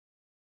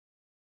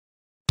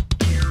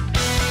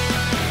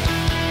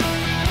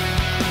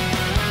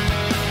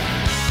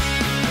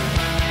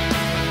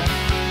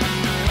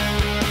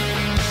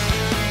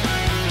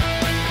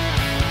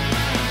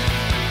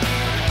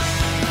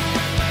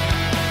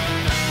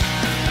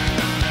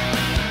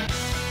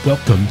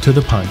Welcome to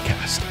the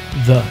podcast,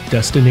 the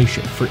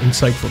destination for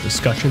insightful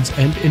discussions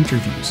and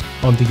interviews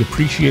on the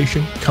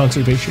appreciation,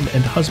 conservation,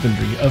 and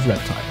husbandry of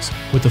reptiles,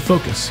 with a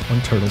focus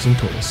on turtles and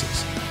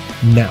tortoises.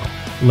 Now,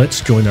 let's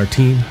join our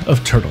team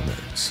of turtle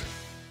nerds.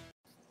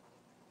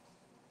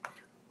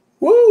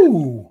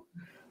 Woo!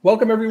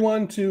 Welcome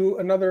everyone to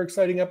another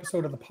exciting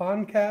episode of the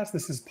podcast.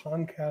 This is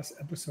podcast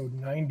episode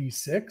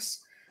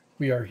 96.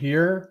 We are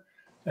here,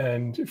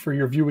 and for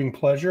your viewing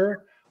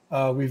pleasure,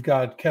 we've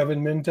got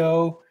Kevin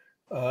Minto.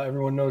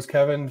 Everyone knows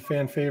Kevin,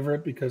 fan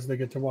favorite, because they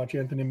get to watch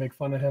Anthony make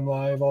fun of him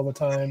live all the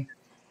time.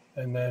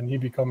 And then he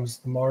becomes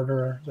the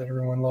martyr that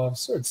everyone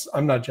loves.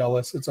 I'm not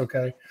jealous. It's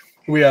okay.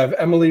 We have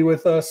Emily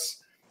with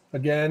us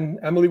again.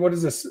 Emily, what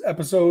is this,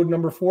 episode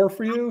number 4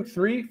 for you?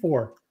 3,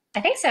 4?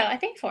 I think so. I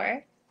think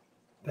 4.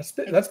 That's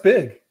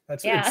big.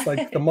 Yeah. It's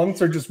like the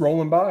months are just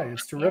rolling by.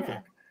 It's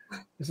terrific. Yeah.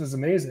 This is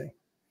amazing.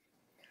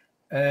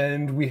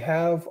 And we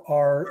have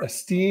our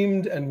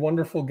esteemed and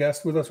wonderful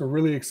guest with us. We're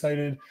really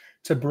excited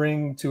to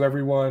bring to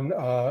everyone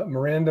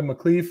Miranda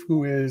McCleaf,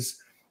 who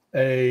is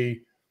a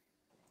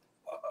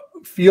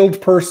field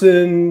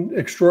person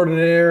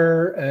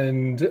extraordinaire.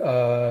 And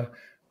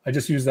I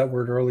just used that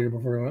word earlier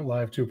before we went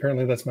live too.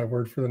 Apparently that's my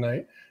word for the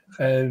night.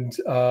 And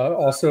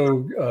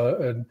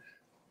also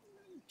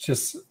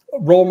just a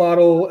role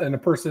model and a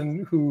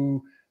person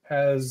who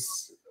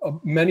has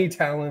many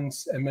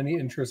talents and many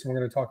interests. And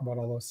we're going to talk about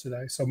all those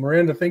today. So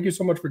Miranda, thank you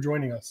so much for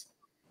joining us.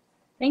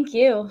 Thank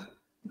you.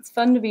 It's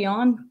fun to be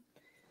on.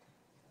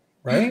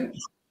 Right?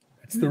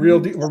 It's the real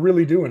deal. We're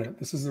really doing it.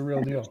 This is the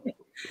real deal.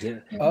 Yeah.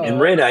 And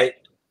Miranda,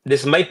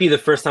 this might be the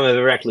first time I've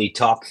ever actually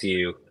talked to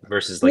you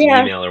versus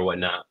email or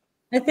whatnot.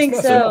 I think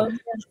so.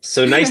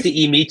 So nice to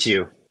meet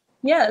you.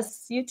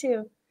 Yes, you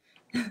too.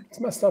 It's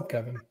messed up,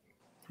 Kevin.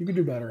 You could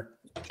do better.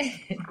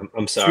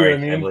 I'm sorry. I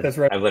mean? That's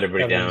right. I've let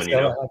everybody down.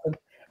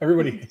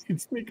 Everybody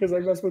hates me because I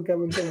mess with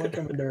Kevin so much.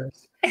 I'm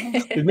embarrassed.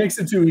 It makes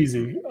it too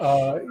easy.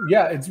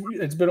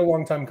 It's been a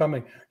long time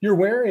coming. You're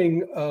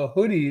wearing a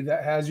hoodie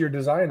that has your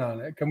design on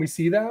it. Can we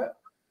see that?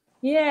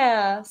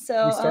 Yeah.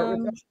 So,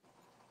 with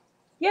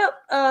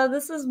that?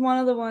 This is one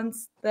of the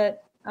ones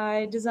that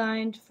I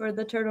designed for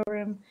the Turtle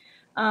Room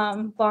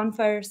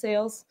bonfire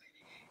sales,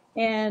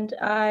 and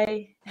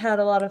I had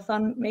a lot of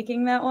fun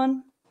making that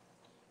one.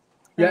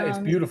 Yeah, it's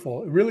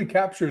beautiful. It really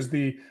captures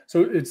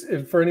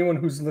it's for anyone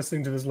who's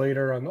listening to this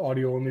later on the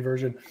audio only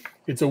version,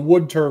 it's a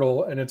wood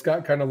turtle, and it's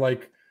got kind of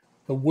like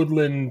the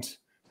woodland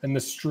and the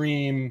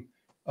stream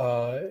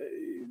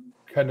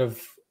kind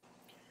of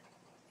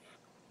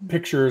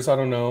pictures. I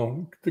don't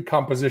know, the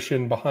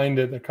composition behind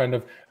it, that kind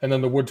of, and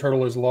then the wood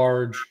turtle is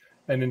large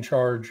and in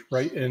charge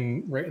right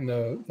in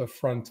the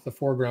front, the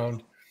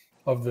foreground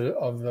of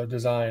the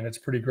design. It's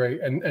pretty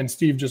great. And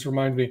Steve just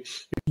reminded me,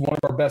 it's one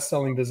of our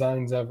best-selling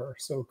designs ever.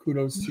 So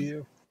kudos to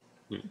you.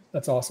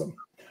 That's awesome.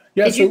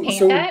 Yeah. Did you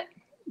paint that?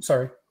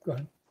 Sorry, go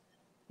ahead.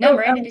 No,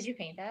 Miranda, did you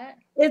paint that?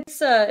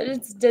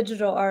 It's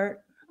digital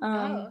art.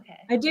 Okay.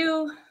 I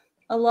do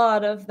a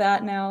lot of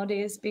that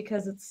nowadays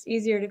because it's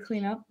easier to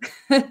clean up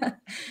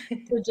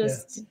to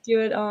just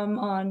do it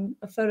on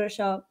a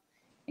Photoshop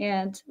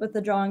and with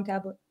the drawing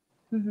tablet.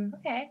 Mm-hmm.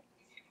 Okay.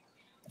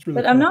 Really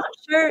but cool. I'm not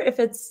sure if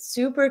it's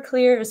super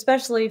clear,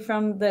 especially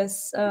from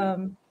this,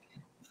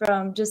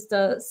 from just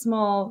a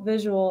small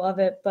visual of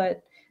it.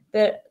 But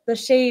the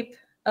shape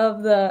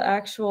of the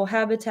actual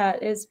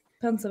habitat is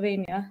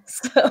Pennsylvania,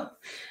 so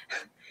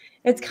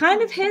it's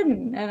kind of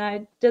hidden, and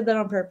I did that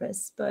on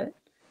purpose. But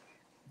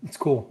it's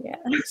cool. Yeah,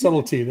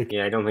 subtlety.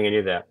 I don't think I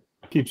knew that.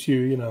 Keeps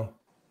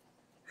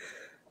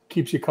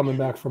you coming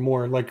back for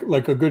more, like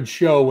a good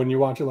show when you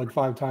watch it like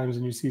 5 times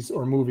and you see,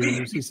 or movie and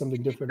you see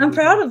something different. I'm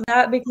proud of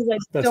that because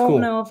I don't cool.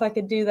 know if I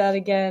could do that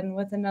again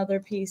with another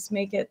piece,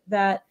 make it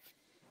that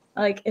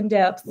like in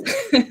depth.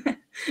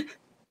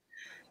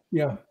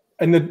 Yeah,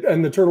 and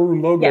the Turtle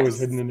Room logo is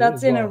hidden in it.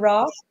 That's in a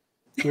rock.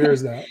 Where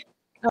is that?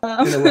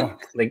 In a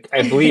rock. Like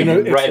I believe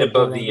right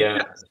above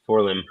the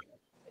forelimb.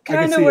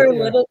 Kind of where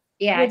little.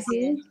 Yeah, I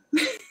see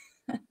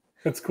it.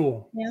 That's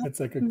cool. Yeah.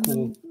 It's like a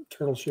cool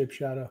turtle-shaped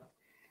shadow.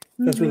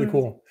 That's really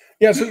cool.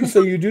 Yeah,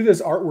 so you do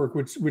this artwork,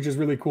 which is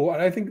really cool.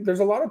 And I think there's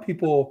a lot of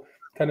people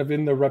kind of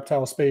in the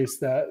reptile space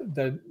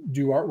that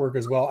do artwork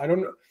as well. I don't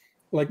know,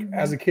 like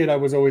as a kid, I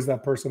was always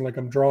that person, like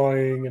I'm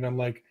drawing and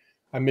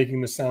I'm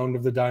making the sound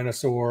of the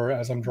dinosaur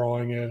as I'm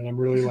drawing it, and I'm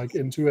really like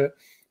into it.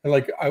 And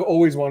like I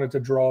always wanted to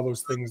draw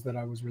those things that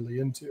I was really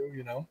into,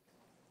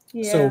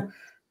 Yeah. So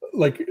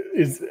like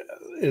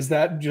is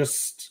that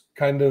just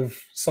kind of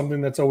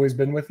something that's always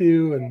been with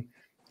you and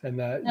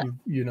that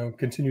you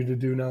continue to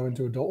do now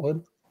into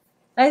adulthood?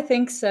 I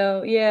think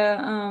so.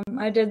 Yeah.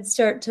 I did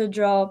start to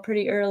draw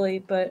pretty early,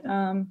 but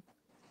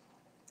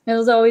it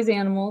was always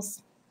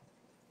animals.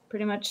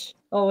 Pretty much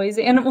always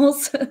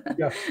animals.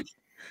 Yeah.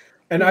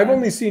 And I've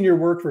only seen your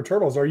work for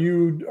turtles. Are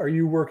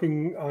you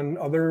working on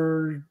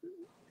other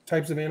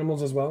types of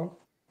animals as well?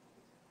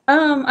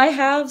 I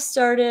have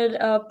started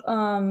up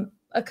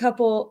a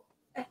couple.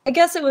 I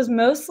guess it was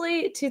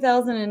mostly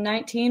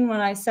 2019 when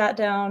I sat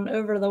down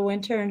over the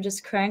winter and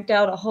just cranked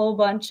out a whole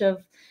bunch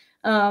of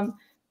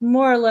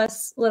more or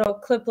less little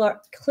clip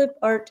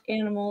art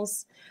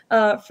animals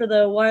for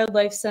the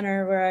wildlife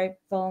center where I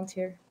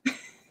volunteer.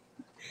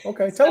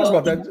 Okay, tell us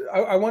about that.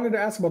 I wanted to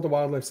ask about the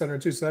Wildlife Center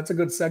too, so that's a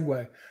good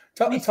segue.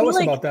 Tell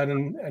us about that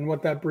and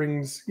what that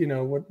brings,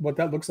 what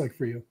that looks like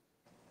for you.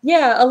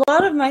 Yeah, a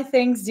lot of my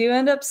things do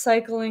end up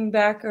cycling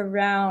back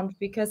around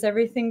because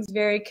everything's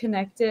very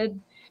connected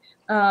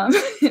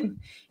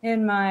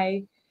in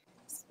my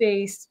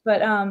space.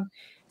 But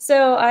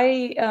so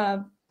I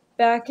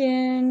back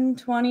in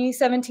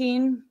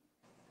 2017,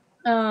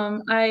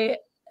 I'm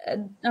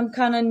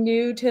kind of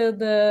new to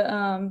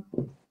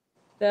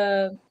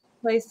the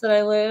place that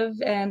I live,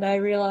 and I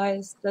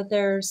realized that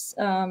there's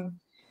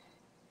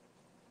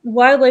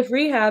wildlife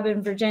rehab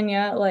in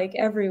Virginia, like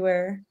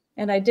everywhere,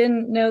 and I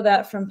didn't know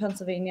that from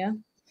Pennsylvania.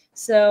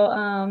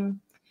 So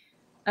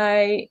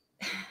there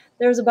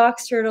was a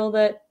box turtle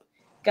that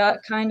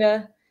got kind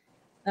of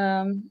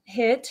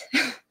hit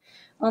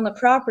on the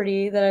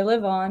property that I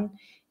live on,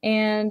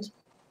 and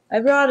I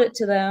brought it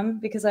to them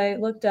because I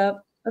looked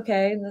up,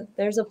 okay,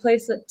 there's a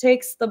place that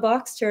takes the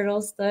box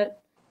turtles that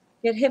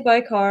get hit by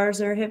cars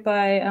or hit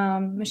by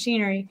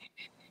machinery.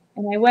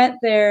 And I went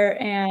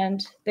there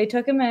and they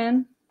took him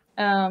in.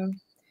 I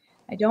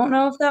don't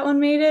know if that one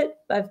made it.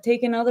 I've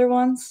taken other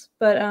ones,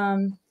 but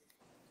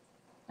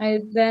I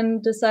then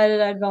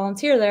decided I'd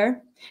volunteer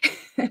there.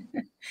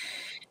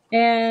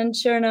 And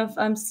sure enough,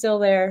 I'm still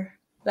there.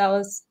 That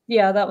was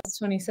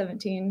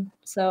 2017.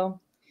 So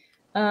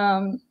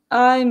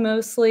I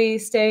mostly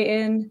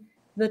stay in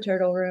the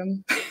turtle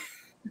room.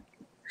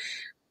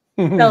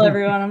 Tell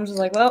everyone, I'm just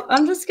like, well,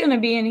 I'm just going to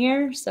be in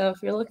here. So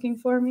if you're looking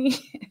for me.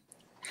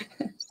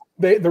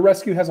 The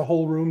rescue has a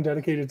whole room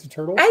dedicated to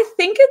turtles? I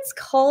think it's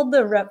called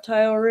the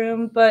reptile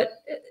room,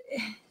 but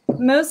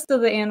most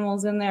of the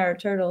animals in there are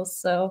turtles.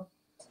 So,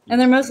 and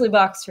they're mostly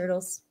box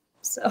turtles.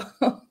 So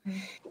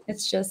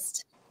it's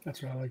just.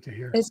 That's what I like to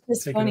hear. It's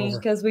just funny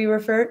because we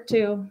refer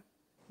to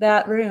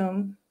that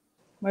room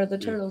where the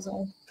turtles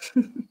are.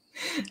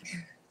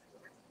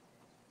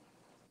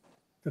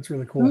 That's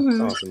really cool.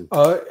 Mm-hmm.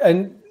 Awesome.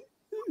 And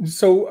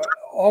so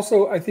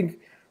also, I think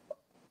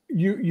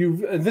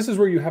this is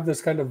where you have this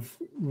kind of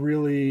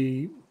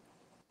really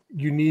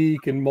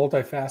unique and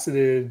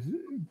multifaceted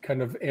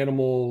kind of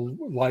animal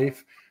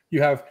life.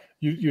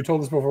 You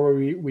told us before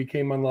we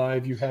came on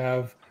live, you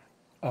have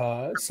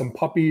some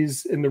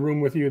puppies in the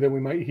room with you that we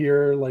might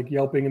hear like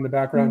yelping in the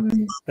background.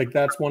 Mm-hmm. Like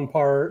that's one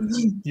part.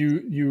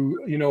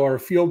 You are a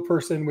field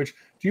person. Which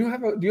do you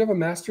have a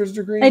master's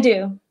degree? I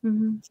do.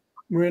 Mm-hmm.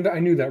 Miranda, I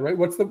knew that, right?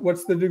 What's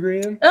the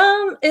degree in?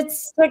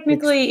 It's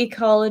technically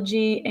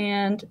ecology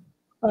and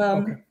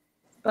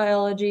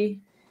biology,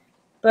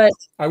 but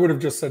I would have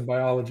just said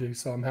biology,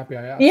 so I'm happy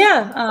I asked.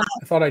 Yeah,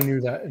 I thought I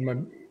knew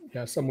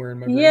that somewhere in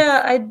my brain.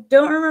 Yeah, I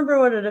don't remember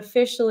what it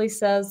officially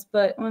says,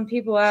 but when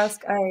people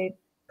ask, I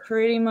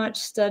pretty much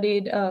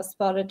studied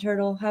spotted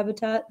turtle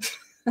habitat.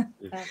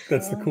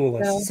 That's the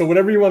coolest. So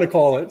whatever you want to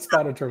call it,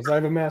 spotted turtles. I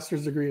have a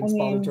master's degree in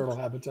spotted turtle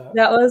habitat.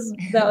 That was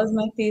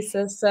my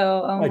thesis.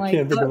 So I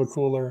can't think of a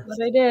cooler.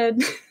 What I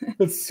did.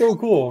 That's so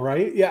cool,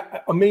 right?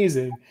 Yeah,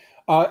 amazing.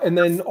 And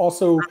then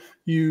also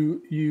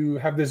you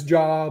have this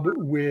job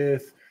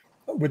with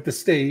the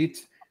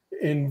state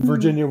in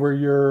Virginia where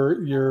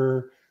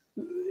you're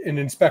an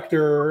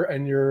inspector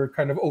and you're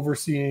kind of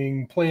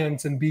overseeing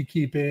plants and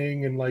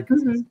beekeeping and like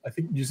I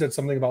think you said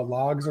something about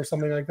logs or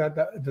something like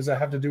that. Does that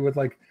have to do with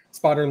like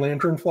spotted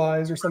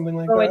lanternflies or something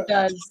like that? Oh, it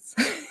does.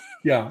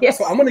 Yeah. Yes.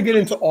 So I'm going to get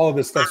into all of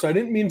this stuff. So I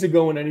didn't mean to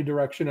go in any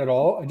direction at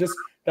all.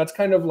 That's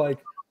kind of like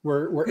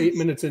we're 8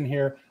 minutes in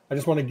here. I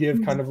just want to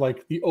give kind of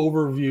like the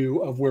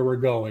overview of where we're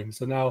going.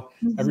 So now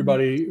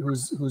everybody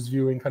who's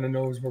viewing kind of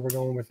knows where we're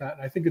going with that.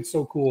 And I think it's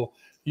so cool.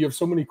 You have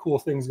so many cool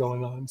things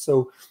going on.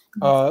 So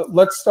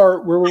let's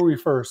start. Where were we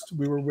first?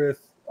 We were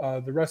with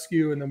the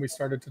rescue, and then we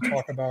started to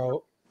talk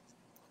about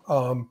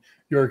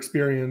your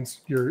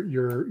experience,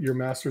 your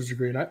master's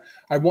degree. And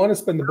I want to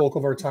spend the bulk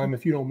of our time,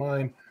 if you don't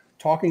mind,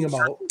 talking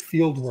about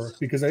field work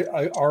because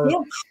our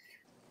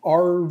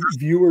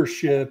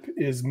viewership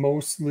is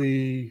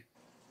mostly,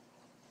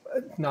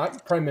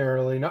 not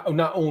primarily,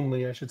 not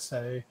only, I should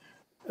say,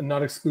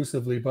 not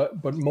exclusively,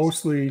 but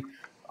mostly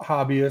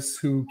hobbyists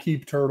who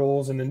keep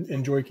turtles and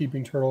enjoy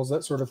keeping turtles,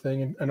 that sort of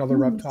thing, and other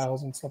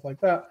reptiles and stuff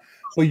like that.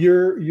 But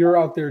you're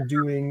out there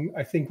doing,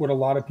 I think, what a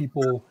lot of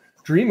people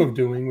dream of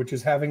doing, which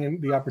is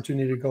having the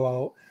opportunity to go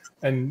out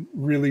and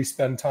really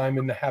spend time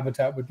in the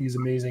habitat with these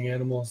amazing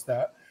animals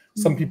that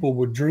some people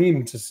would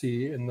dream to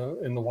see in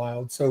the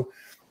wild. So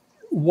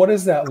what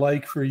is that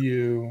like for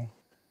you?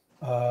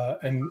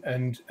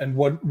 And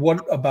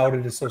what about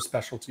it is so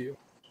special to you?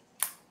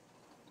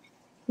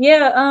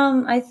 Yeah,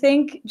 I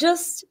think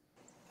just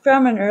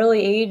from an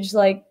early age,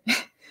 like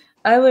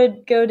I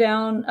would go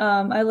down,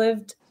 I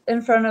lived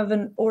in front of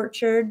an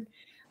orchard,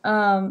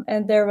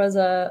 and there was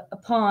a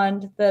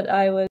pond that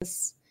I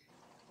was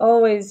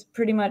always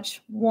pretty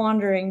much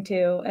wandering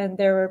to, and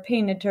there were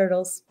painted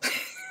turtles.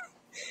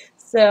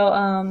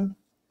 So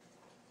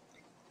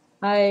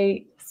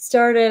I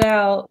started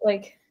out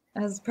like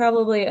as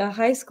probably a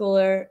high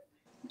schooler,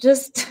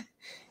 just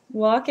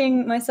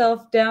walking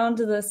myself down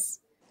to this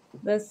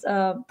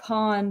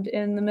pond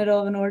in the middle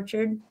of an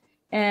orchard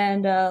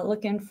and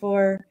looking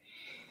for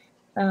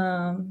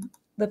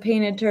the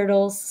painted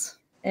turtles,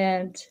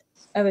 and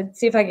I would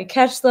see if I could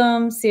catch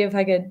them, see if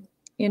I could,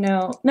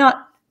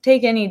 not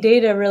take any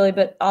data really,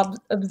 but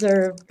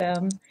observe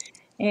them.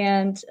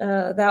 And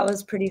that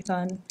was pretty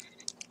fun.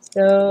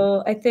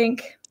 So I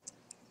think,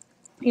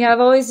 I've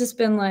always just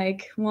been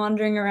like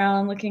wandering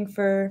around looking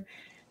for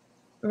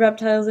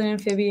reptiles and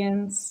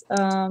amphibians.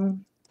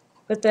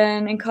 But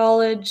then in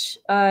college,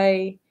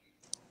 I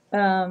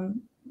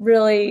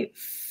really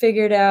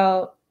figured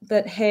out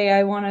that, hey,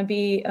 I want to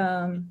be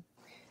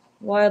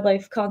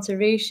wildlife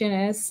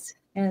conservationist.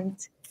 And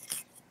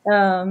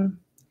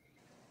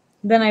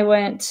then I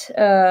went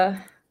and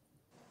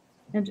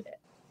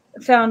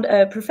found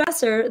a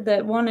professor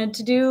that wanted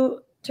to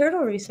do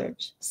turtle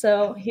research.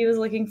 So he was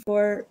looking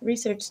for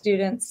research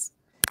students.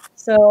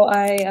 So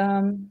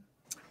I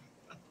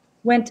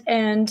went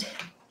and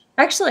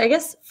actually, I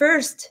guess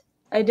first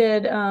I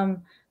did a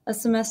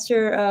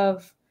semester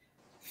of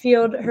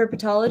field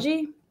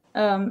herpetology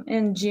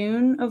in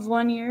June of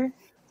one year.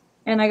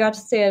 And I got to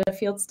stay at a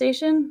field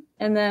station.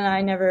 And then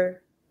I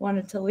never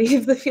wanted to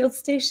leave the field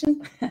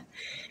station.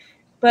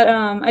 But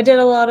I did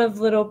a lot of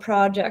little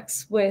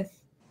projects with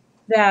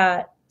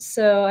that.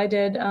 So I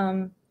did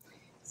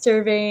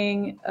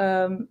surveying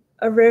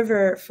a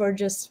river for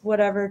just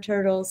whatever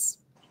turtles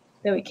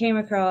that we came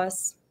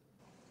across.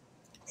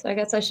 So I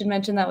guess I should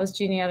mention that was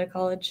Juniata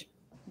College.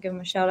 Give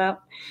them a shout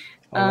out.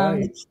 All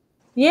right.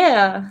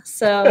 Yeah,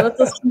 so that's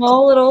a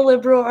small little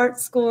liberal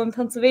arts school in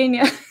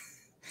Pennsylvania.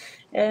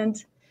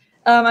 And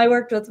I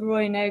worked with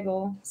Roy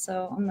Nagel,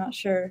 so I'm not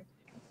sure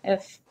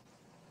if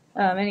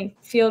any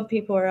field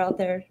people are out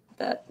there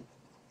that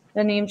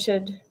the name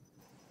should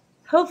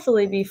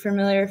hopefully be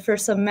familiar for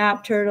some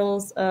map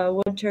turtles,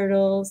 wood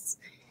turtles,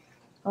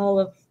 all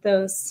of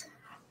those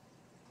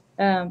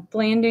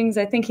blandings.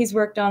 I think he's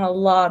worked on a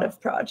lot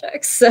of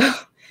projects. So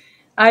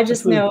I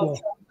just really know cool.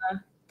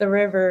 from the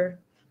river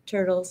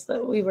turtles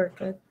that we worked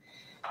with.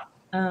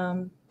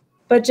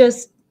 But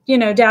just,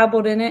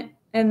 dabbled in it.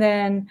 And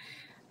then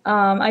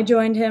I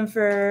joined him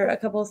for a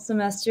couple of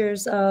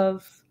semesters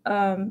of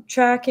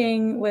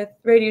tracking with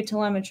radio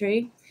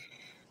telemetry,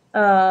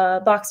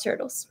 box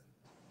turtles.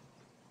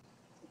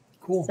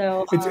 Cool.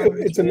 So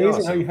It's amazing how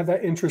awesome. you have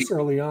that interest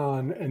early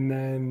on, and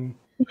then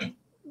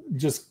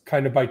just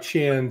kind of by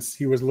chance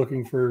he was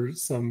looking for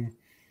some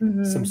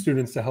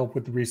students to help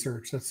with the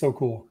research. That's so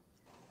cool.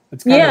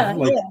 It's kind of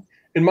like,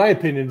 in my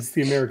opinion, it's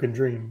the American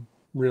dream,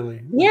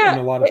 really. Yeah,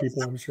 And a lot of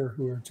people, I'm sure,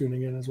 who are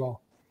tuning in as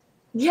well.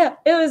 Yeah,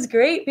 it was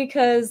great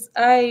because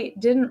I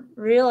didn't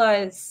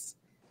realize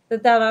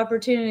that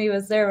opportunity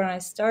was there when I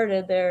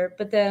started there.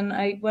 But then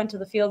I went to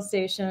the field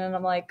station and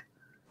I'm like,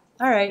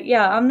 all right,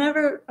 yeah, I'm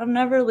never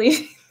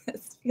leaving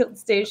this field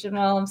station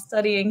while I'm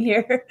studying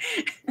here.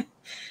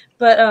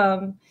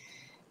 But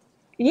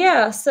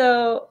yeah,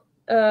 so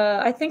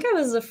I think I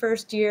was the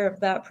first year of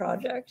that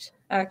project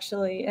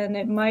actually, and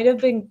it might have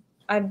been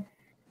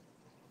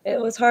it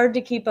was hard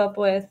to keep up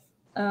with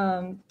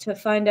to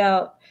find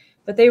out,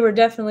 but they were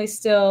definitely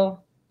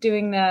still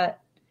doing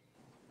that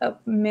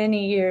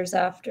many years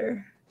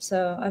after.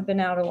 So I've been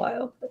out a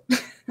while.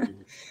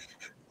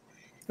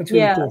 That's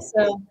really cool.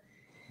 So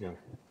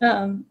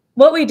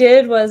what we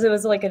did was, it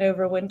was like an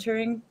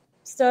overwintering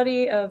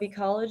study of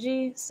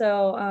ecology.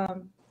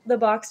 So the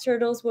box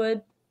turtles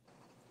would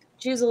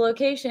choose a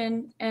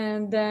location,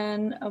 and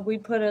then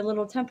we'd put a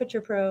little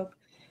temperature probe.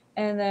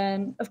 And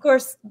then, of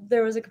course,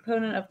 there was a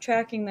component of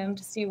tracking them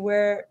to see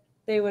where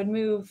they would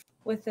move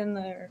within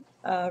their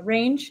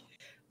range,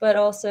 but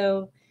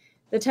also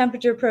the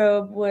temperature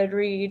probe would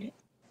read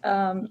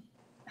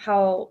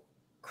how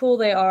cool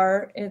they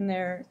are in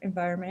their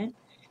environment.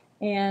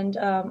 And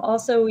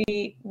also,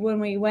 when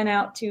we went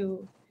out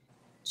to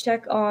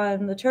check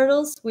on the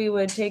turtles, we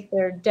would take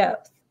their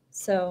depth.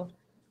 So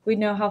we'd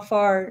know how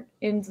far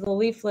into the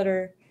leaf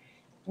litter.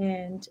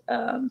 And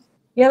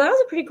yeah, that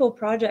was a pretty cool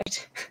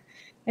project.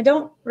 I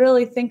don't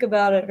really think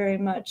about it very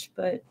much,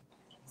 but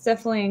it's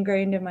definitely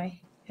ingrained in my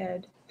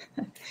head.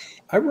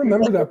 I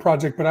remember that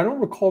project, but I don't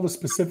recall the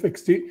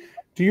specifics. Do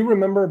you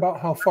remember about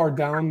how far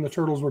down the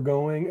turtles were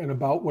going and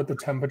about what the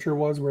temperature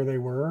was where they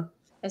were?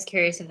 I was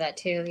curious of that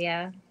too.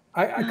 Yeah.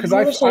 Because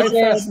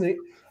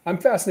I'm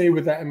fascinated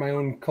with that in my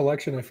own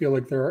collection. I feel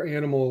like there are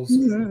animals,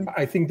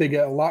 I think they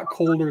get a lot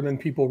colder than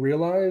people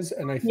realize.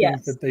 And I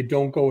think that they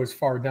don't go as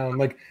far down.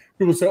 Like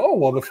people say, oh,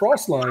 well, the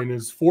frost line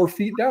is 4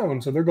 feet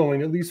down. So they're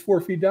going at least 4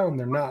 feet down.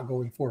 They're not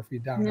going 4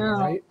 feet down,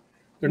 right?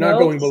 They're not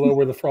going below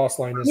where the frost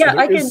line is. Yeah, so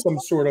there is some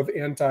sort of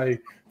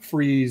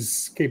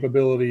anti-freeze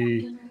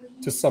capability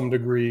to some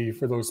degree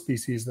for those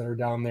species that are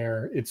down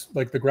there. It's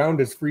like the ground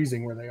is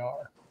freezing where they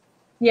are.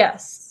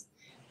 Yes.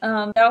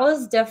 That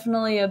was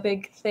definitely a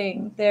big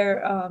thing.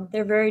 They're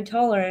very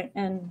tolerant,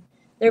 and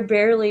they're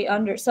barely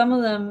under. Some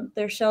of them,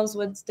 their shells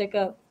would stick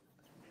up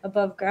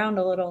above ground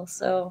a little.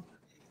 So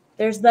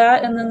there's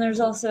that, and then there's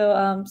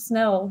also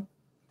snow.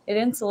 It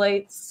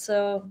insulates,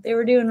 so they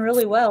were doing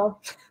really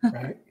well.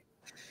 Right.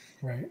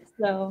 Right.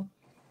 So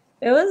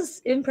it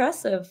was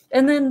impressive.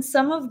 And then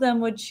some of them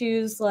would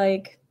choose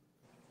like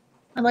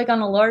on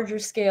a larger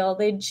scale,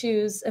 they'd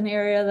choose an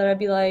area that I'd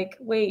be like,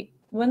 wait,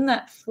 wouldn't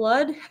that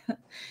flood?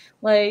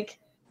 Like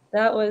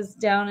that was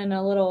down in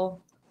a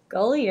little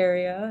gully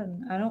area,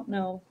 and I don't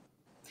know.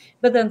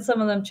 But then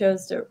some of them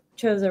chose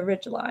a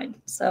ridge line.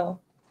 So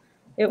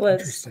it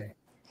was Interesting.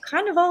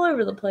 kind of all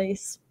over the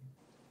place.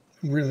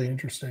 Really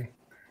interesting.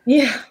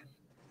 Yeah.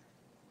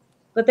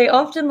 But they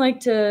often like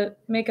to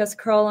make us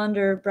crawl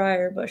under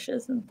briar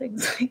bushes and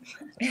things like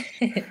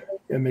that.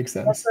 It makes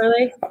sense.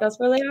 That's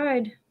where they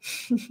hide.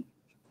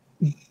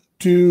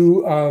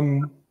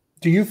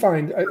 Do you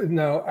find,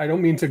 now I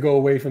don't mean to go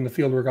away from the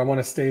field work, I want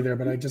to stay there,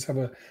 but I just have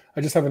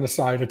an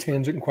aside, a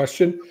tangent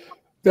question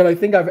that I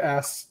think I've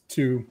asked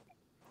to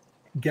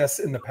guests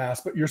in the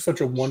past, but you're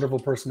such a wonderful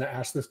person to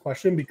ask this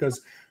question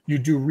because you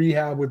do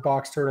rehab with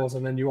box turtles,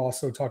 and then you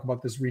also talk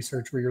about this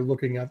research where you're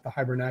looking at the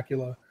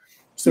hibernacula.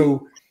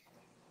 So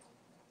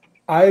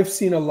I've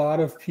seen a lot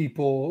of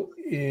people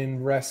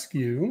in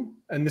rescue,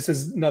 and this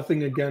is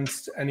nothing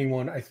against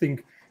anyone, I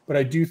think, but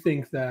I do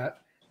think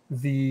that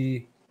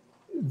the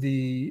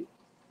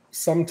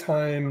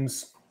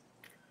sometimes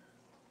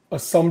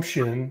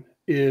assumption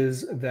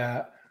is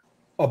that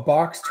a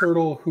box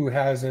turtle who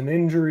has an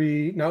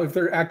injury, now if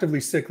they're actively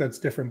sick, that's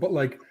different, but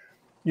like,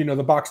 you know,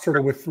 the box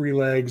turtle with 3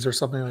 legs or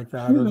something like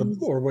that,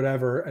 or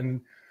whatever,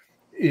 and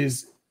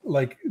is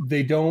like,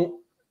 they don't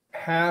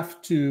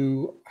have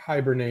to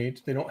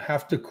hibernate, they don't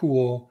have to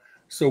cool,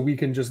 so we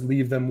can just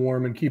leave them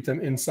warm and keep them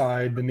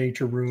inside the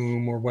nature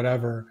room or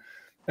whatever,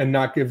 and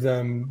not give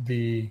them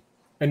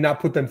and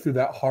not put them through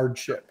that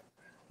hardship.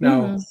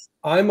 Now,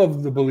 I'm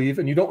of the belief,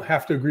 and you don't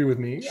have to agree with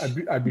me,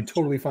 I'd be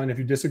totally fine if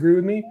you disagree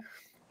with me,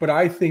 but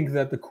I think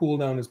that the cool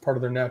down is part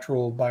of their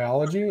natural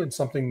biology and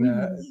something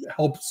that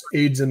helps,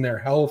 aids in their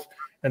health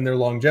and their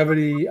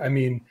longevity. I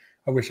mean,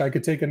 I wish I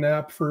could take a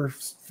nap for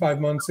 5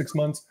 months, 6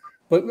 months,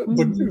 but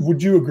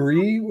would you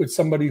agree with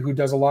somebody who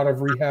does a lot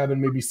of rehab and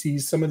maybe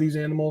sees some of these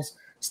animals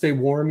stay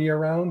warm year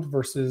round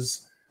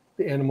versus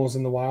the animals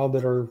in the wild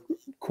that are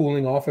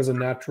cooling off as a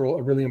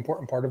really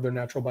important part of their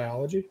natural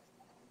biology?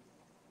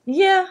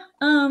 Yeah.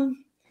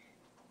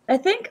 I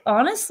think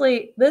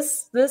honestly,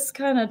 this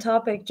kind of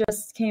topic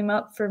just came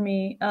up for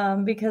me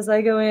because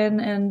I go in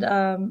and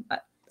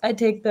I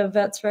take the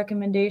vet's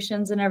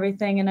recommendations and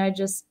everything, and I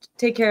just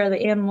take care of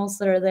the animals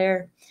that are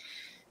there.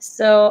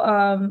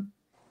 So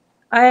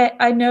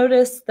I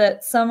noticed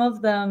that some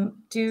of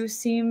them do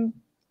seem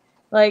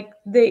like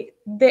they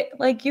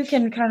like, you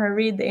can kind of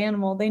read the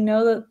animal. They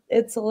know that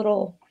it's a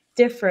little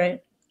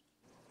different.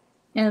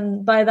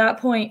 And by that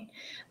point,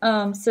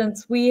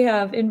 since we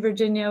have in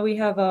Virginia, we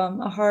have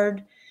a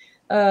hard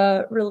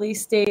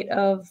release date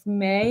of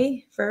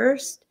May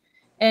 1st,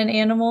 and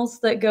animals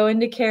that go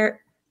into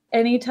care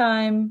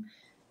anytime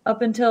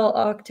up until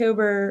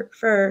October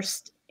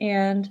 1st,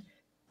 and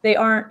they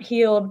aren't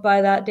healed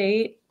by that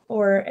date,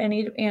 or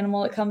any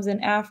animal that comes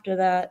in after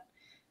that,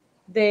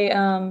 they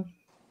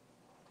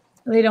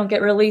don't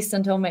get released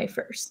until May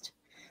 1st.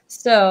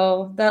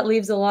 So that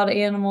leaves a lot of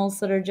animals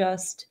that are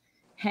just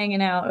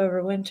hanging out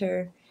over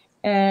winter.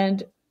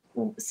 And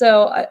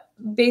so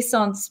based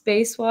on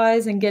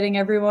space-wise and getting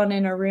everyone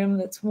in a room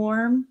that's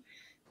warm,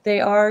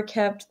 they are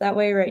kept that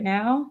way right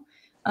now.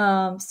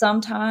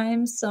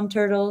 Sometimes some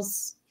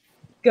turtles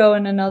go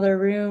in another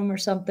room or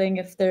something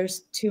if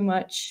there's too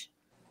much,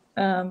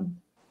 not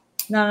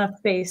enough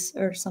space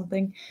or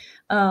something.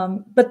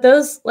 But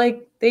those,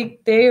 like,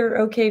 they are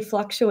okay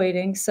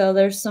fluctuating. So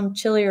there's some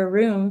chillier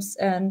rooms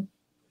and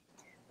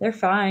they're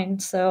fine.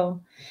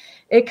 So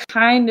it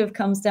kind of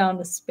comes down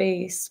to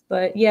space.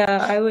 But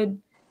yeah, I would,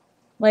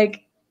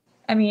 like,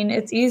 I mean,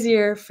 it's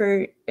easier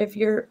for if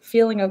you're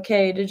feeling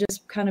okay to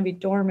just kind of be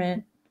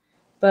dormant,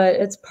 but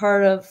it's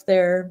part of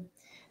their,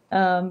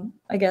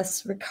 I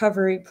guess,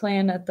 recovery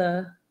plan at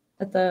the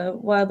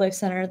wildlife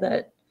center,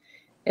 that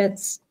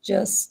it's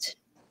just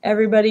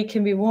everybody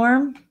can be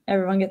warm,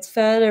 everyone gets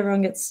fed,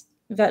 everyone gets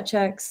vet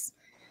checks.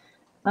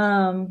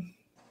 But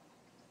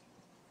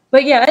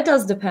yeah, it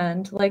does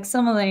depend. Like,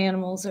 some of the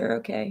animals are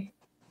okay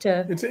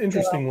to. It's an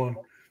interesting one.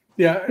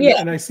 Yeah,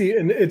 and I see,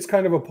 and it's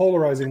kind of a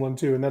polarizing one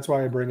too, and that's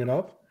why I bring it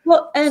up.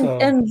 Well,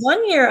 and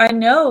one year I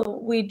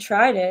know we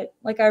tried it.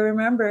 Like, I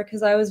remember,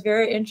 because I was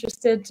very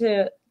interested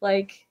to,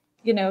 like,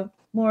 you know,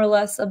 more or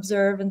less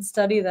observe and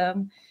study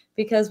them,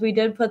 because we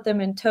did put them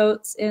in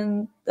totes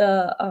in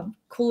the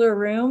cooler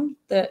room,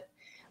 that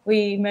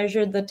we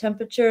measured the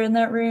temperature in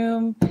that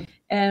room,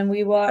 and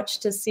we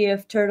watched to see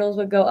if turtles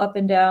would go up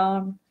and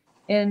down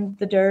in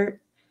the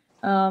dirt.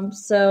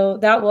 So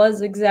that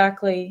was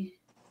exactly,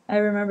 I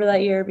remember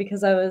that year,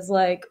 because I was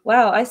like,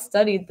 wow, I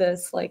studied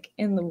this like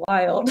in the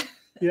wild.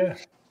 Yeah.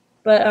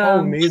 But how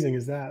amazing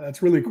is that?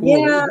 That's really cool.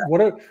 Yeah.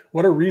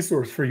 What a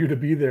resource for you to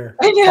be there.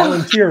 I know.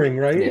 Volunteering,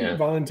 right? Yeah.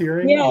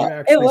 Volunteering.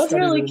 Yeah, it was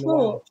really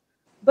cool.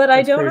 But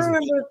That's I don't crazy.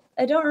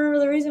 remember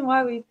the reason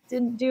why we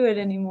didn't do it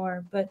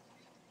anymore. But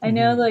I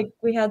know, like,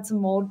 we had some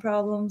mold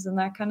problems and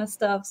that kind of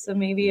stuff. So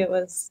maybe it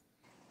was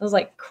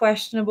like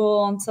questionable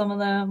on some of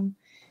them.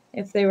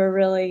 if they were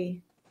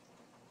really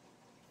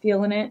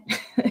feeling it.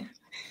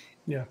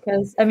 Yeah.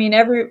 Because I mean,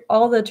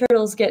 all the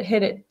turtles get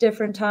hit at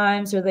different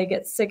times, or they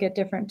get sick at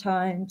different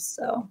times.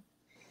 So,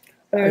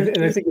 I think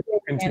it's a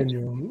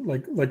continuum,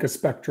 like a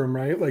spectrum,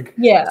 right? Like,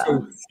 yeah.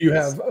 So you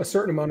have a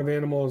certain amount of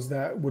animals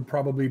that would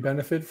probably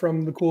benefit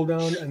from the cool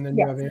down, and then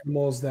you have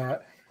animals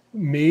that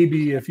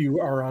maybe, if you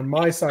are on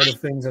my side of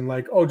things and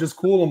like, oh, just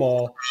cool them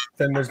all,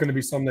 then there's going to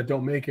be some that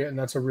don't make it, and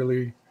that's a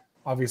really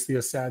obviously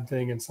a sad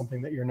thing and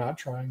something that you're not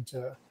trying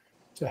to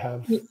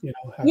have.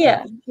 Have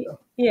happen, so.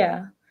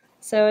 Yeah.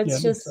 So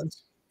it's Makes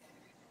sense.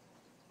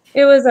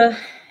 it was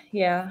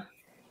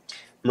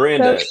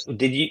Miranda,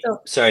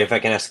 sorry if I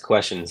can ask a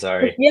question,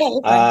 sorry.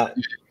 Yeah.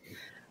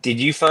 Did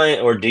you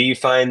find, or do you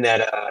find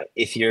that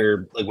if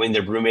you're like when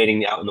they're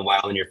roommating out in the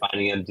wild and you're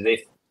finding them, do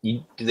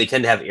they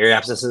tend to have ear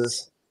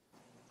abscesses?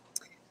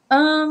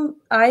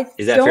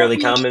 Is that fairly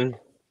common?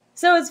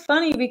 So it's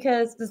funny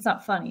because it's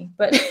not funny,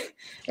 but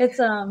it's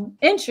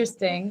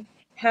interesting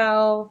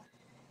how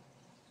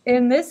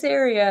in this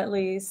area, at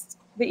least,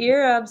 the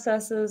ear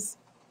abscesses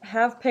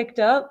have picked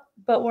up,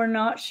 but we're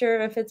not sure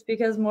if it's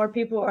because more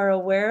people are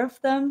aware of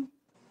them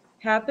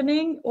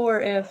happening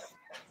or if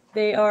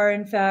they are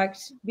in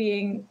fact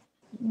being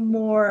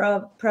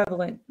more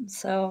prevalent.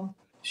 So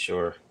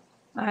sure,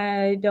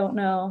 I don't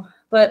know,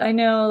 but I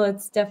know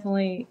it's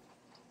definitely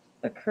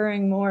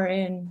occurring more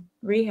in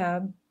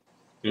rehab.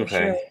 Okay.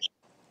 Sure.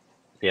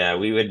 Yeah,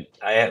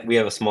 we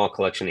have a small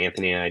collection,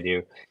 Anthony and I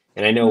do,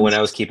 and I know when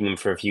I was keeping them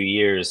for a few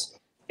years,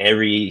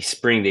 every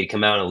spring they'd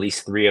come out, at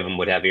least 3 of them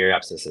would have ear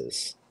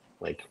abscesses,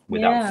 like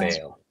without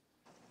fail.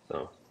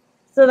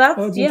 So that's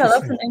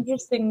that's an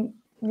interesting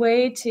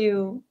way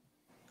to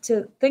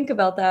think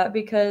about that,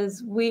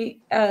 because we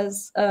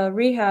as a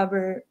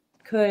rehabber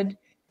could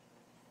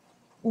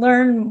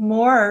learn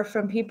more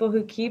from people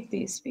who keep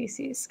these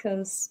species,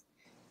 because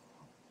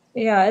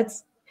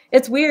it's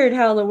weird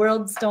how the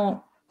worlds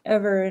don't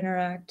ever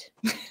interact.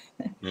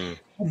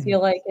 I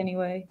feel like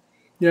anyway.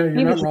 Yeah,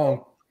 you're not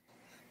wrong.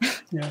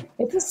 Yeah,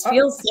 it just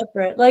feels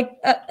separate. Like,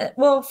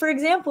 well, for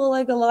example,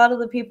 like a lot of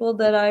the people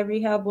that I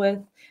rehab with,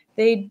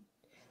 they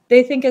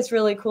think it's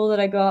really cool that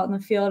I go out in the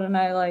field and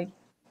I like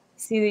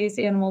see these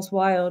animals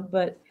wild,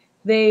 but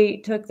they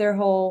took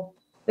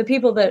the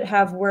people that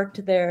have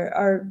worked there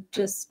are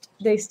just,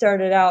 they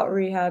started out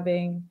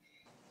rehabbing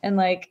and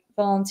like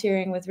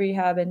volunteering with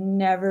rehab and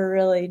never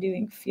really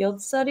doing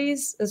field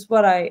studies is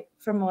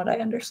from what I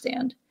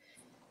understand.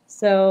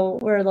 So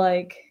we're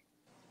like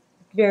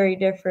very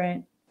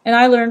different, and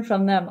I learned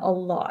from them a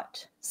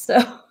lot. So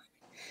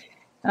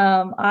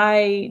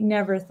I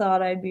never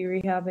thought I'd be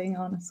rehabbing,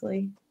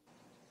 honestly.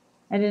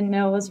 I didn't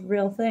know it was a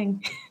real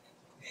thing.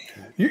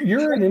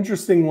 You're an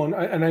interesting one,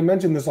 and I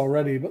mentioned this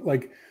already, but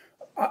like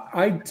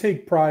I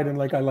take pride in,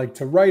 like, I like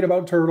to write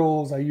about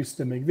turtles. I used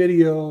to make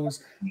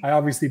videos. I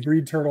obviously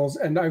breed turtles,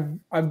 and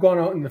I've gone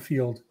out in the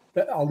field.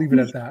 I'll leave it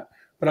at that.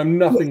 But I'm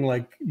nothing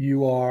like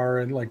you are,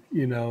 and like,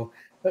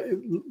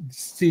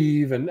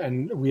 Steve,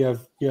 and we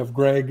have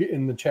Greg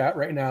in the chat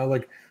right now.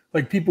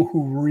 Like people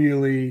who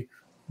really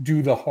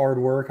do the hard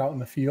work out in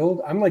the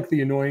field. I'm like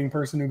the annoying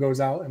person who goes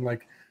out and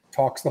like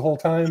talks the whole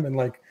time, and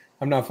like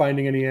I'm not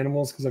finding any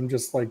animals because I'm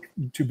just like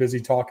too busy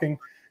talking.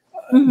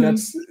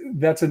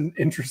 That's an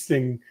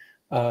interesting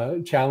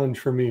challenge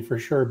for me, for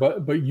sure.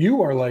 But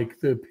you are like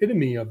the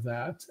epitome of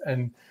that,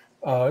 and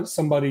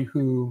somebody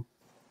who,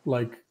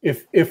 like,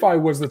 if I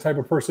was the type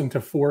of person to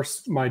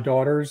force my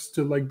daughters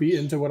to like be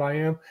into what I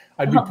am,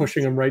 I'd be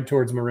pushing them right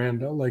towards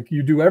Miranda. Like,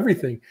 you do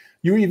everything.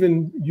 You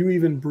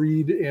even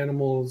breed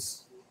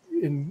animals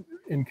in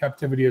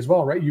captivity as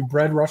well, right? You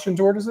bred Russian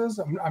tortoises.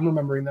 I'm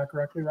remembering that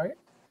correctly, right?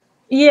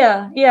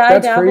 Yeah.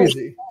 That's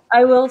crazy.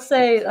 I will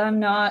say I'm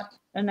not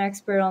an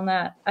expert on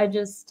that.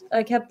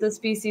 I kept the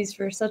species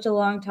for such a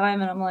long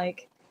time, and I'm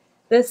like,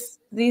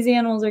 these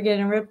animals are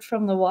getting ripped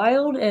from the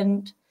wild,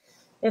 and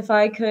if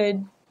I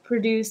could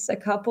produce a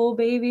couple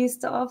babies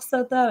to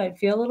offset that, I'd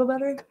feel a little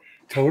better.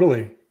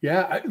 Totally.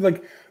 Yeah.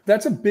 Like,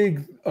 that's a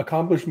big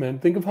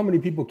accomplishment. Think of how many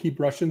people keep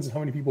Russians and how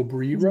many people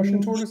breed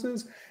Russian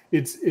tortoises.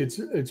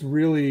 It's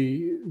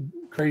really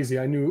crazy.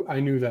 I knew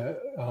that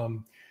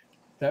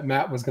that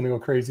Matt was going to go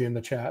crazy in the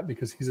chat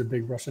because he's a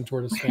big Russian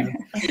tortoise fan.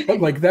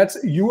 But like,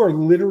 you are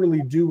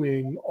literally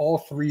doing all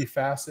 3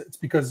 facets,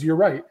 because you're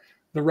right.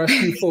 The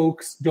rescue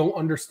folks don't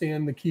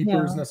understand the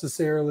keepers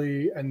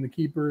necessarily, and the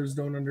keepers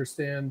don't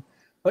understand.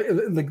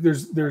 Like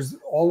there's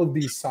all of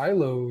these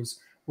silos.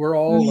 We're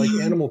all like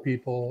animal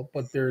people,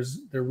 but there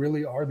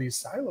really are these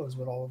silos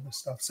with all of this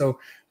stuff. So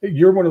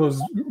you're one of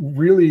those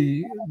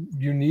really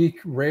unique,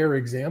 rare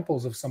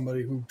examples of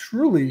somebody who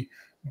truly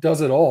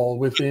does it all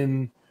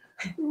within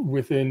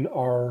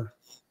our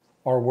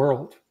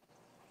world.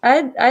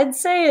 I'd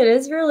say it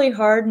is really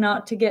hard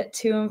not to get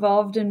too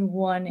involved in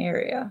one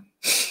area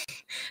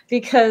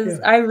because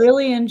I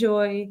really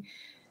enjoy,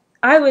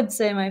 I would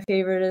say my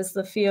favorite is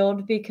the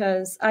field,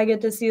 because I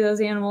get to see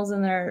those animals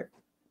in their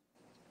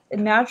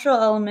natural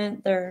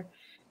element. They're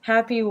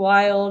happy,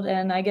 wild,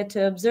 and I get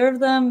to observe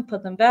them,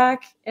 put them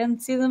back,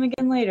 and see them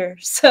again later.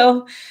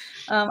 So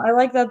I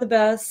like that the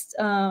best.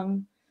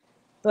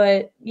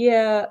 But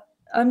yeah,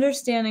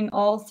 understanding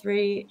all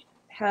three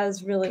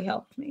has really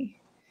helped me,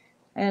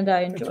 and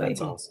I enjoy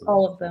That's awesome.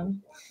 all of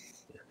them.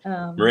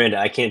 Miranda,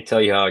 I can't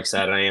tell you how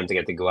excited I am to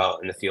get to go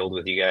out in the field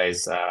with you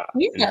guys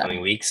in the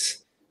coming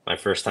weeks. My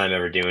first time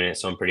ever doing it,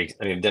 so I'm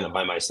I've done it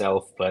by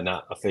myself, but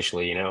not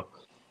officially, you know.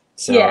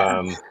 So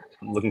I'm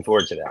looking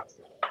forward to that.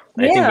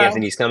 I think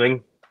Anthony's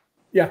coming.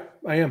 Yeah,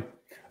 I am.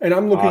 And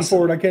I'm looking Awesome.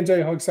 forward. I can't tell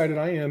you how excited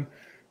I am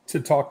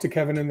to talk to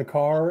Kevin in the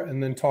car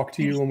and then talk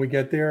to you when we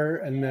get there,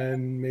 and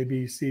then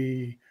maybe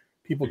see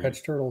people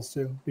catch turtles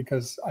too,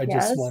 because I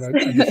just want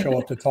to just show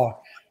up to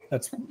talk.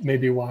 That's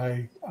maybe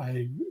why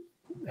I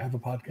have a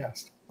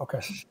podcast. Okay,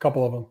 a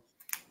couple of them.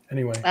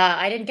 Anyway.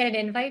 I didn't get an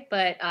invite,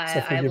 but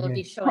I will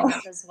be showing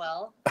up as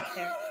well.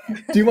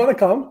 Do you want to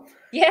come?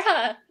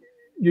 Yeah.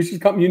 You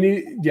should come. You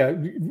need,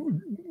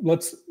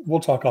 we'll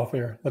talk off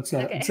air. Let's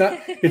not,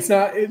 it's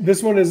not,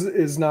 this one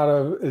is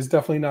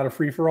definitely not a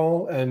free for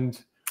all. And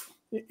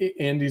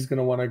Andy's going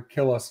to want to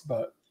kill us,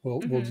 but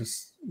we'll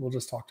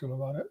just talk to him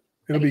about it.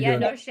 It'll be good.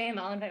 No shame.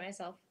 I'll invite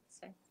myself.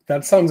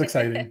 That sounds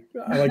exciting.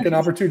 I like an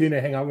opportunity to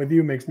hang out with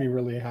you. Makes me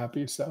really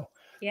happy. So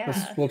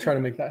we'll try to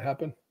make that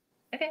happen.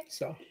 Okay.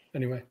 So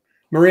anyway,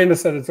 Miranda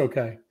said it's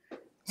okay.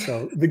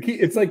 So the key,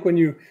 it's like when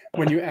you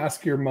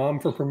ask your mom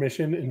for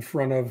permission in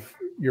front of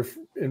your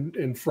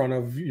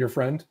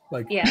friend,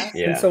 like,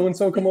 can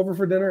so-and-so come over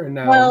for dinner? And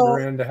now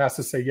Miranda has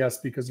to say yes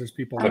because there's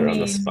people put her on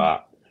the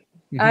spot.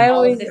 I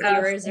always the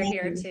viewers are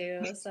here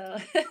too. So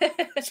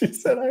she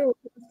said, "I always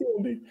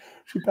Andy."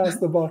 She passed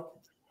the buck.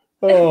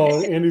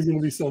 Oh, Andy's gonna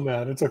be so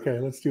mad. It's okay.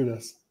 Let's do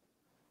this.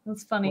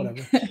 That's funny.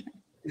 Whatever.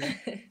 Yeah.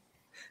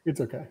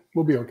 It's okay.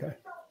 We'll be okay.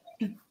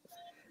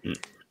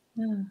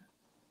 Yeah.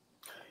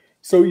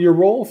 So your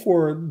role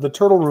for the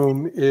Turtle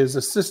Room is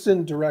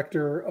Assistant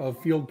Director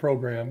of Field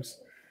Programs.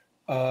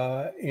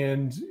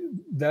 And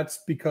that's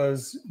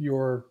because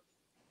you're,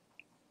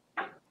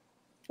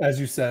 as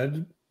you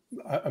said,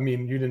 I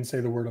mean, you didn't say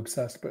the word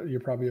obsessed, but you're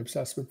probably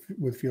obsessed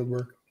with field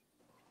work.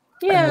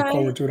 Yeah. I look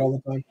forward to it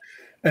all the time.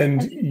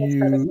 And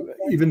you,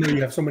 even though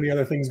you have so many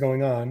other things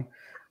going on,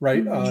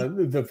 right?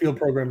 The field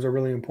programs are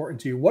really important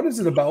to you. What is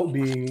it about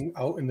being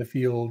out in the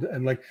field?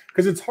 And like,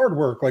 because it's hard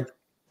work. Like,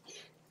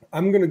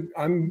 I'm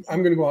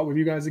gonna go out with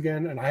you guys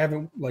again, and I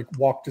haven't like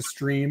walked a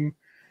stream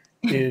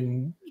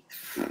in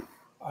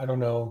I don't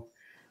know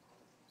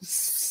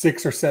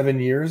 6 or 7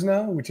 years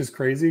now, which is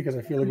crazy because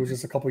I feel like it was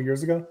just a couple of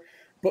years ago.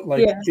 But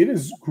like it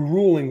is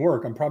grueling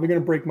work. I'm probably gonna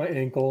break my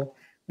ankle.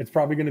 It's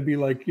probably gonna be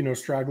like, you know,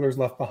 stragglers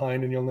left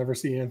behind, and you'll never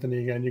see Anthony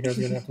again. You guys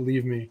are gonna have to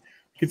leave me.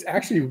 It's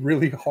actually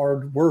really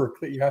hard work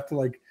that you have to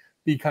like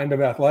be kind of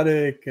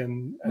athletic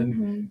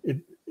and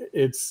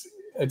it's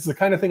the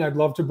kind of thing I'd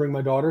love to bring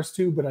my daughters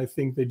to, but I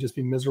think they'd just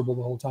be miserable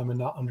the whole time and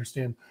not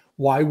understand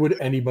why would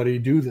anybody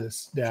do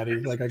this, Daddy?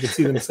 Like I could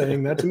see them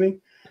saying that to me.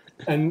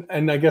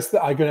 And I guess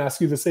that I can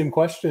ask you the same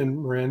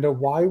question, Miranda.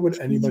 Why would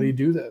anybody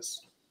do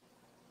this?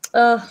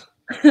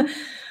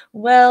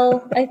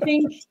 Well, I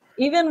think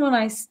even when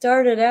I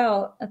started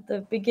out at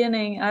the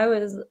beginning, I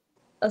was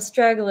a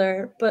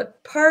straggler,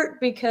 but part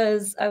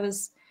because I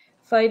was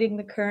fighting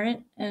the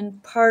current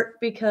and part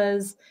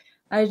because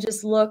I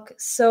just look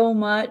so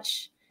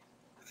much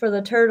for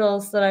the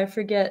turtles that I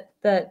forget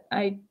that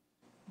I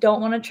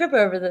don't want to trip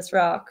over this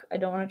rock. I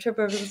don't want to trip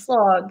over this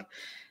log.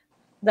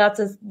 That's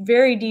a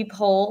very deep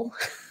hole.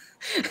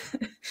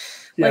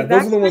 Yeah,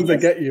 those are the ones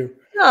that get you.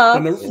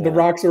 And the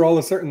rocks are all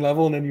a certain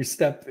level, and then you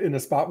step in a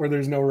spot where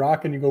there's no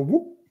rock, and you go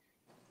whoop.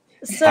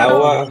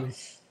 So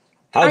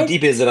how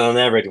deep is it on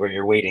average where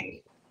you're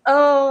wading?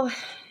 Oh,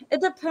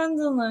 it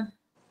depends on the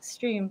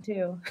stream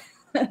too.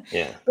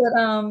 Yeah.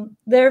 But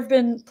there have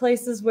been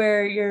places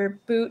where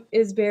your boot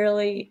is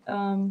barely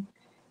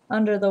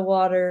under the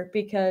water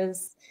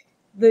because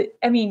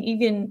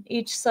even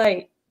each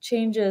site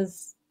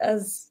changes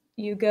as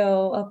you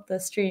go up the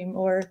stream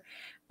or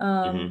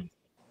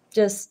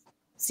just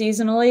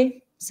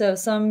seasonally. So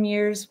some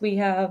years we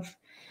have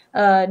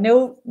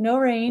no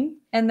rain,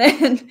 and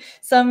then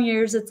some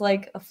years it's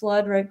like a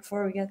flood right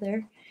before we get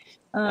there.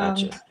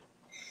 Gotcha.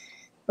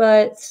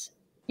 But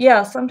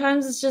yeah,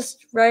 sometimes it's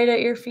just right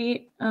at your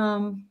feet.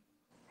 And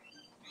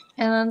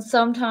then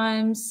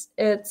sometimes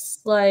it's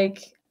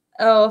like,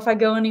 oh, if I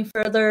go any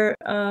further,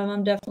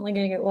 I'm definitely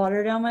going to get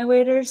water down my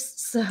waders.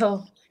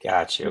 So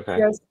gotcha. Okay. It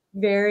just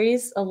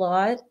varies a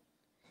lot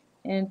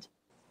and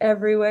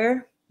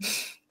everywhere.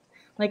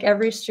 Like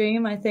every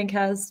stream, I think,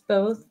 has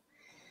both.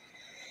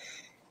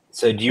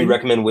 So do you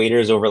recommend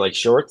waders over like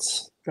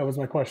shorts? That was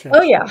my question.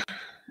 Oh, yeah.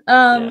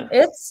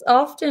 It's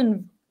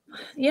often...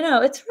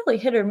 it's really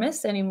hit or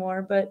miss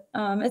anymore, but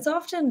it's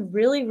often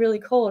really, really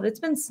cold. It's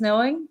been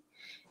snowing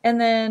and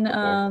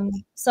then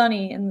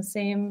sunny in the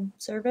same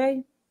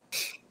survey.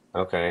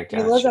 Okay,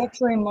 gotcha. It was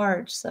actually in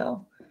March,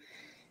 so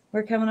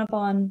we're coming up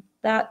on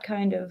that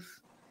kind of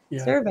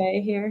survey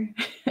here.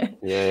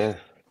 Yeah.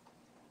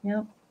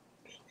 Yep.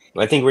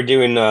 I think we're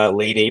doing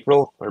late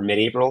April or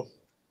mid-April.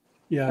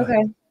 Yeah.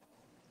 Okay.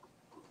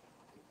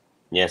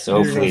 Yeah,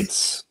 so hopefully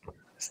it's...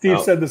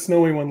 Steve said the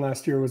snowy one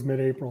last year was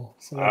mid-April,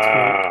 so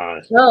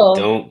that's great. Oh.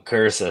 Don't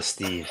curse us,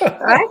 Steve.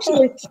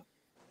 Actually,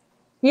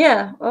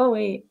 yeah. Oh,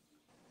 wait.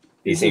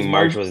 You think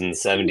March was in the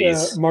 70s?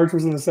 Yeah, March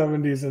was in the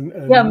 70s. And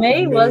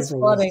May was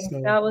flooding.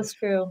 Was that was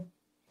true.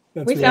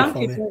 That's we really found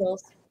funny. 2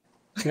 turtles.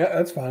 Yeah,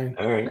 that's fine.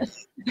 All right.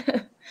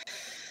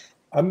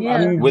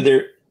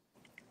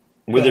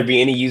 Would there be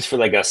any use for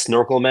like a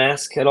snorkel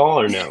mask at all,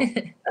 or no?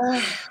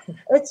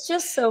 It's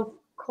just so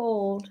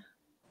cold.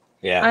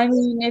 Yeah. I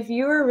mean, if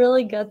you were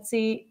really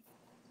gutsy,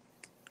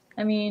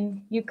 I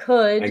mean, you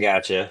could. I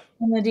gotcha.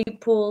 In the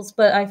deep pools,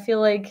 but I feel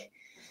like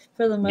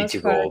for the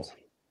most part, cold.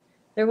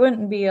 There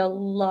wouldn't be a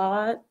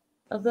lot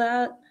of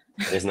that.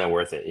 It's not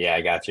worth it. Yeah,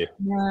 I got you.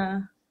 Yeah.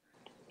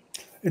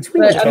 It's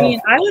really tough. I mean,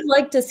 I would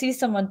like to see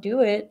someone do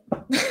it.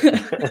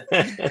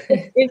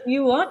 if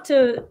you want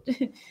to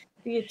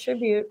be a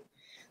tribute,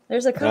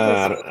 there's a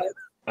couple.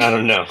 I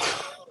don't know.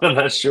 I'm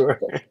not sure.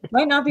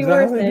 Might not be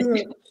worth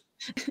it.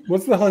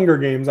 What's the Hunger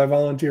Games? I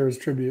volunteer as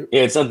tribute.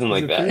 Yeah, it's something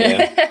like that.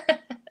 Yeah.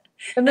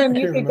 And then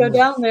you could go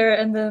down there,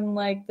 and then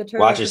like the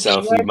turtle. Watch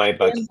yourself. You might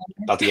about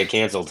to get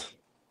canceled.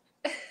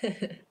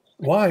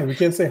 Why? We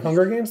can't say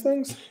Hunger Games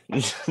things?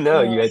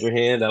 No, you had your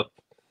hand up.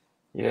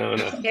 You know.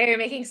 No. Yeah, you're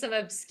making some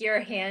obscure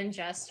hand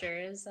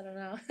gestures. I don't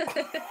know.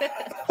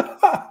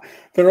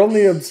 They're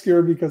only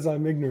obscure because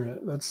I'm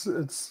ignorant. I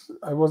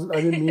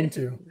didn't mean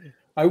to.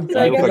 I look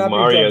like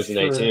Mario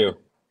tonight too.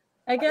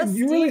 I guess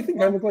you really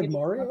think I look like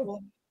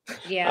Mario?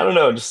 Yeah. I don't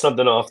know, just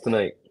something off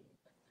tonight.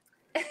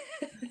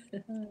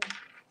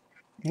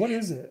 What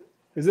is it?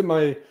 Is it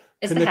my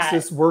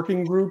Connexus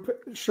working group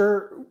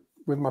shirt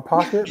with my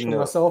pocket from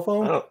my cell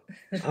phone?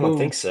 I don't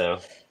think so.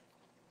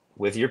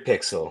 With your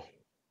Pixel.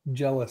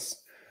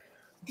 Jealous.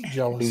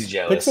 Who's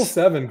jealous? Pixel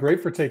 7,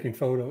 great for taking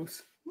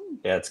photos.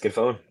 Yeah, it's a good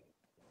phone.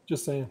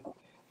 Just saying.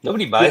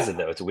 Nobody buys it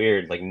though. It's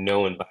weird. Like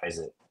no one buys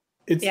it.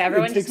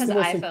 Everyone just has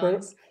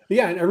iPhones.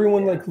 Yeah, and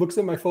everyone like looks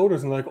at my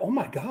photos and like, oh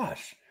my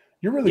gosh,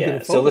 you're really good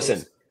at photos. So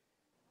listen,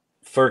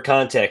 for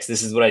context,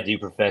 this is what I do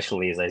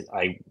professionally is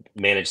I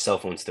manage cell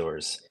phone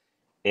stores.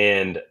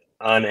 And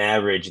on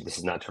average, this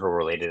is not turtle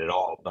related at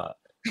all, but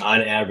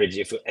on average,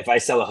 if I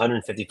sell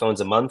 150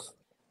 phones a month,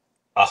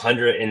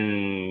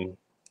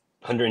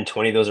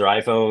 120 of those are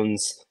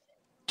iPhones,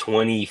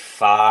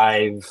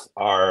 25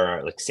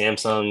 are like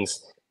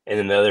Samsungs, and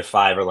then the other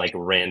 5 are like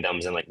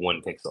randoms and like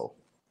 1 Pixel.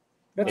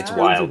 It's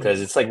wild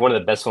because it's like one of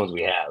the best phones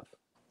we have.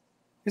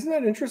 Isn't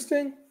that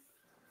interesting?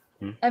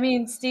 I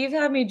mean, Steve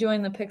had me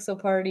join the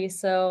Pixel party,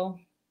 so.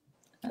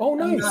 Oh,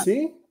 nice.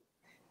 See?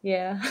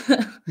 Yeah.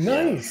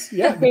 Nice.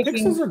 Yeah, the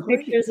Pixels are great.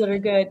 Pictures that are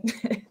good.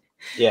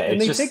 Yeah, and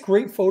they take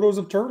great photos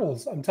of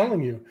turtles. I'm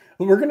telling you,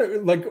 we're gonna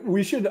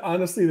we should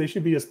honestly. They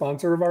should be a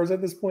sponsor of ours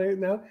at this point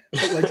now.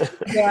 But like,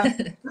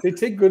 they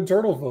take good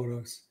turtle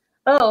photos.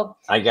 Oh,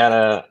 I got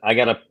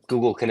a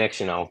Google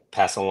connection. I'll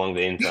pass along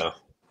the info.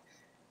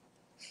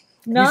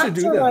 Not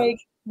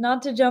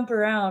to jump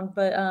around,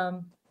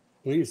 but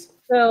please.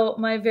 So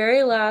my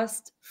very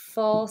last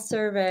fall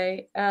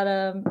survey at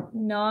a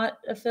not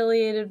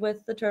affiliated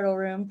with the Turtle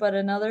Room, but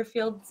another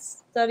field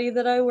study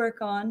that I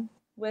work on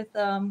with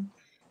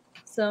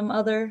some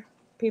other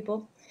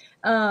people.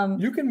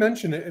 You can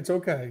mention it. It's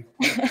okay.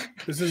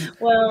 This is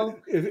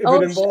if it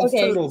involves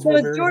turtles. So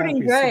it's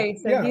Jordan Gray.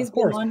 So he's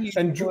been on here.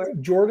 And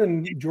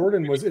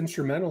Jordan was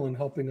instrumental in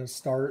helping us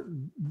start,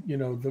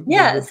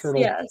 the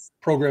turtle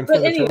program for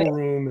the Turtle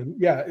Room. And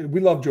we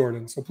love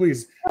Jordan. So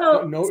please,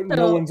 no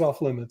one's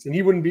off limits. And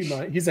he wouldn't beat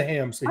mine. He's a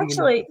ham. So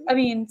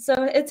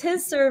so it's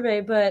his survey,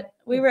 but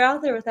we were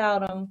out there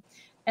without him.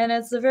 And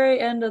it's the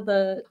very end of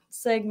the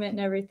segment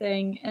and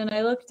everything. And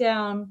I looked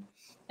down,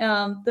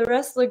 the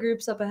rest of the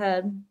group's up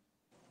ahead.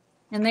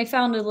 And they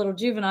found a little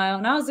juvenile,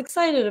 and I was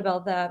excited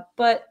about that.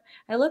 But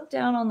I looked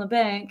down on the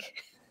bank,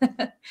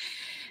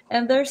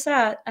 and there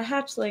sat a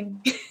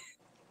hatchling.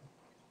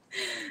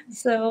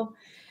 So,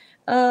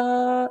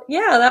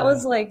 that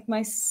was like of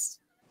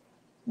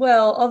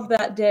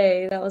that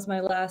day, that was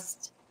my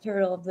last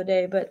turtle of the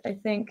day. But I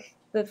think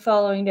the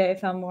following day I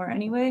found more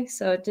anyway,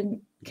 so it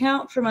didn't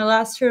count for my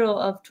last turtle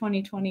of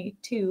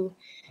 2022.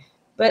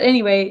 But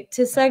anyway,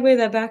 to segue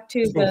that back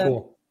to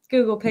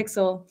Google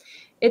Pixel,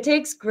 it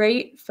takes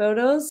great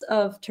photos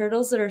of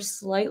turtles that are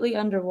slightly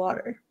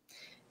underwater,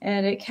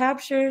 and it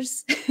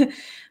captures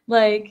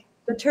like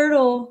the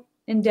turtle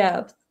in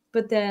depth,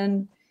 but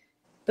then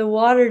the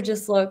water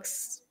just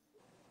looks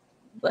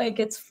like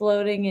it's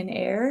floating in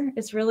air.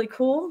 It's really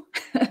cool.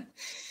 I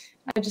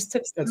just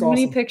took so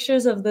many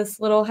pictures of this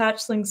little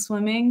hatchling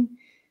swimming,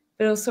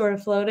 but it was sort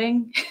of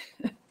floating.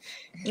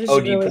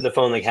 Do you put the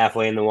phone like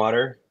halfway in the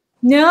water?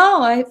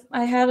 No,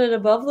 I had it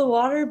above the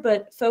water,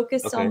 but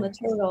focused on the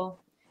turtle.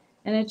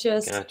 And it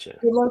just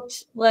it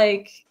looked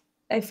like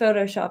I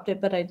photoshopped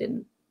it, but I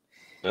didn't.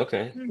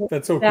 Okay.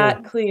 That's so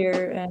that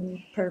clear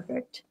and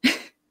perfect.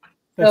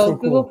 That's so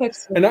Google cool.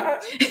 Pixel. And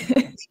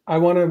I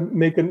want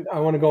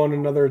to go on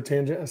another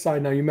tangent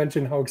aside. Now you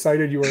mentioned how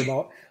excited you were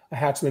about a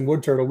hatchling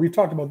wood turtle. We've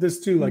talked about this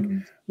too.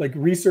 Like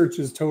research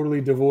is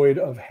totally devoid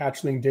of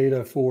hatchling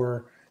data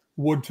for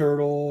wood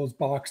turtles,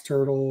 box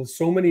turtles,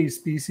 so many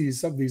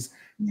species of these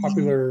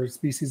popular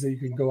species that you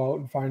can go out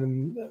and find.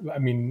 And I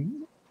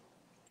mean,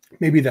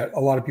 maybe that a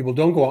lot of people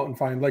don't go out and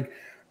find. Like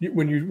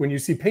when you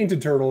see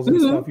painted turtles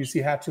and stuff, you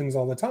see hatchlings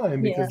all the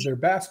time because they're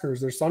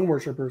baskers, they're sun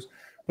worshippers.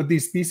 But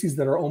these species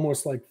that are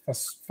almost like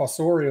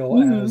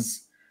fossorial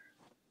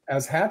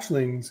as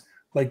hatchlings,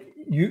 like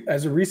you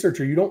as a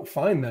researcher, you don't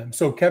find them.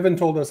 So Kevin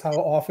told us how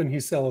often he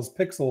sells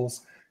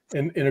pixels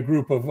in a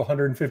group of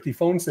 150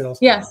 phone sales.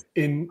 Yes.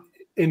 In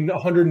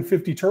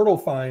 150 turtle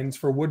finds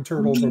for wood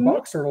turtles or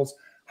box turtles,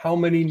 how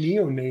many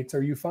neonates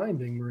are you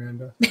finding,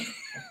 Miranda?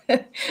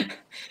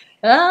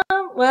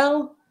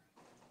 Well,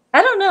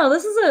 I don't know.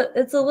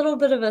 It's a little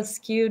bit of a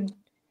skewed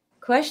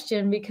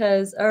question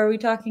because are we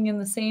talking in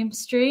the same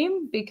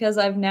stream? Because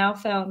I've now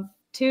found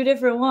two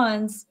different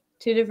ones,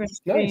 two different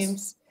streams.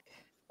 Nice.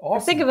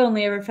 Awesome. I think I've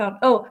only ever found,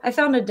 I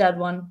found a dead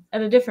one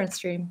at a different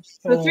stream.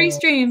 So 3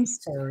 streams,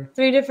 sorry.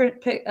 3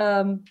 different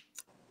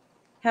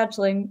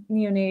hatchling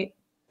neonate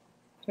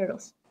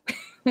turtles.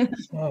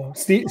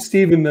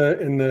 Steve in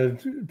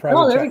the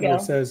private chat here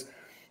says,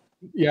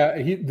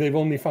 yeah, they've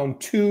only found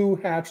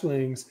 2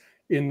 hatchlings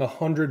in the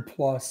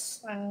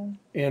 100+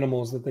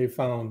 animals that they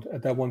found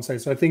at that one site.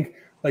 So I think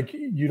like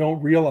you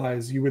don't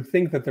realize, you would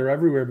think that they're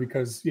everywhere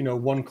because, you know,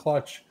 one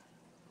clutch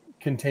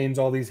contains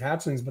all these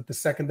hatchlings, but the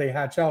second they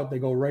hatch out, they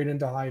go right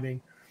into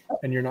hiding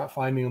and you're not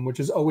finding them, which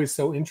is always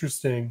so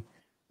interesting.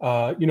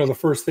 You know, the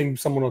first thing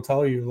someone will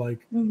tell you,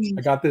 like,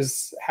 I got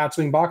this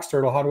hatchling box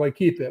turtle. How do I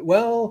keep it?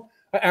 Well,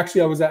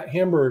 actually I was at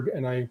Hamburg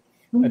and I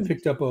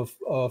picked up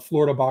a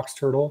Florida box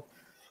turtle,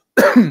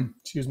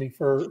 excuse me,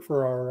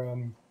 for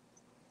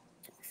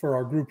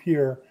our group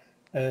here.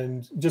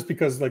 And just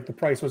because like the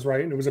price was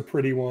right and it was a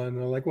pretty one, and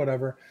I'm like,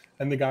 whatever.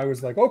 And the guy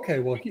was like, okay,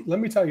 well, let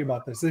me tell you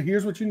about this. So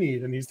here's what you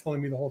need. And he's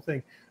telling me the whole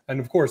thing. And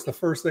of course, the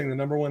first thing, the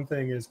number one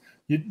thing is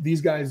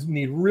these guys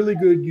need really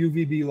good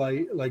UVB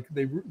light. Like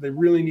they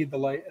really need the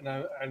light. And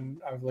I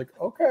was like,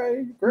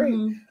 okay,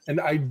 great.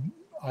 And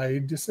I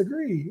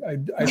disagree.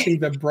 I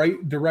think that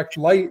bright direct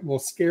light will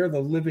scare the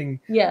living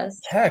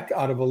heck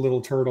out of a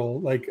little turtle.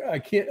 Like I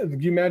can't, can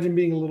you imagine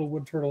being a little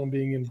wood turtle and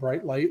being in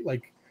bright light?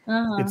 Like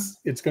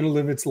it's going to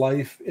live its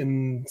life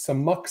in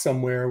some muck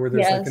somewhere where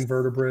there's like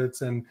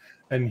invertebrates and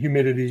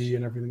humidity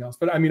and everything else.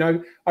 But I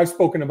mean, I've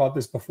spoken about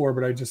this before,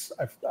 but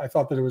I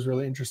thought that it was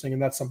really interesting.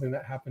 And that's something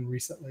that happened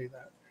recently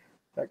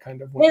that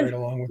kind of went right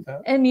along with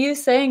that. And you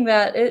saying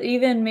that, it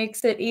even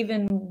makes it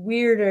even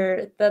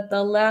weirder that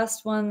the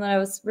last one that I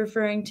was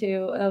referring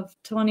to of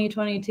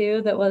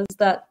 2022, that was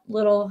that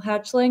little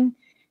hatchling,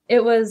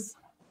 it was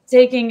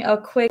taking a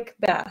quick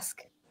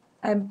bask.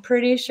 I'm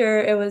pretty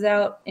sure it was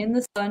out in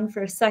the sun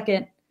for a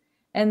second.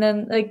 And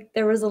then like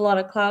there was a lot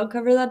of cloud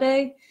cover that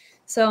day.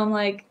 So I'm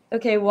like,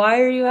 okay,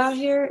 why are you out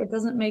here? It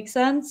doesn't make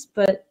sense,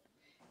 but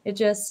it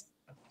just,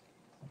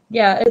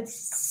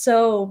 it's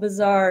so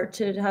bizarre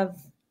to have.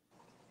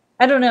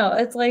 I don't know.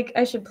 It's like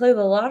I should play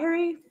the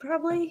lottery,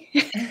 probably.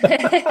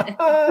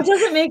 It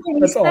doesn't make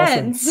any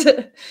sense.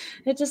 Awesome.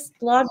 It just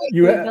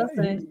logically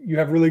doesn't. You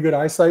have really good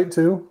eyesight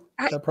too?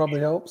 That probably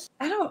helps.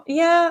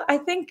 I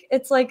think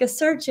it's like a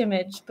search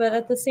image, but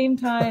at the same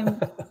time,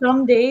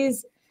 some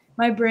days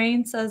my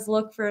brain says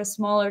look for a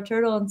smaller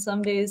turtle, and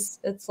some days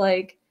it's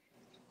like,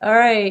 all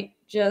right,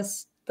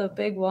 just the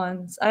big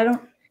ones. I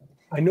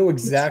know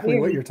exactly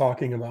what you're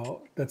talking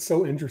about. That's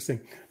so interesting.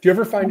 Do you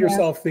ever find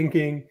yourself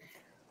thinking,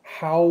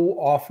 how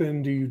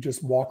often do you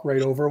just walk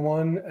right over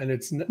one and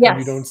and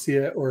you don't see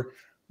it? Or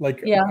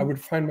like I would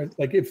find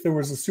like if there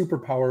was a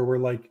superpower where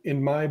like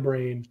in my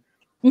brain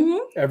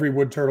every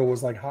wood turtle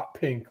was like hot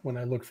pink when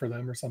I looked for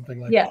them or something,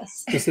 like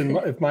just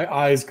if my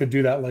eyes could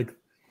do that,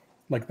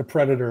 like the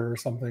Predator or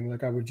something,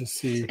 like I would just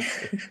see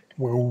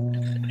there'd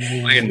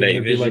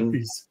be like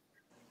these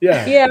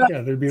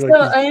there'd be like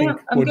these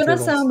I'm gonna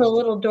sound a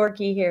little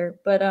dorky here,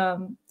 but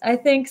I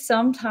think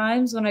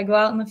sometimes when I go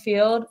out in the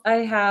field, I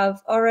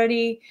have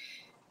already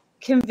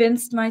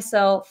convinced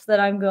myself that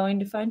I'm going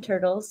to find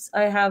turtles.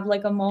 I have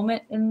like a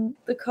moment in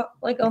the car,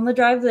 like on the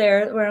drive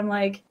there, where I'm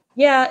like,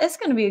 yeah, it's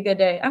gonna be a good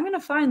day. I'm gonna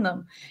find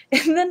them.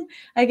 And then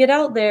I get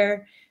out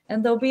there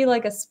and there'll be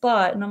like a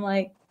spot, and I'm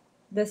like,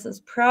 this is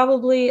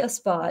probably a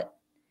spot.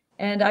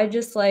 And I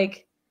just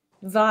like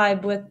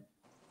vibe with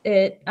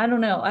it. I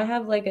don't know. I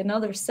have like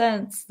another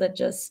sense that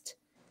just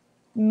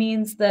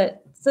means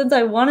that since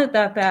I want it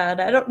that bad,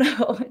 I don't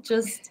know, it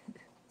just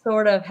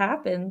sort of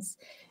happens.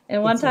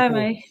 And one time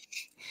I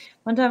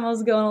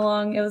was going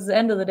along, it was the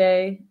end of the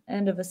day,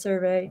 end of a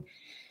survey,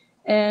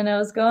 and I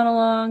was going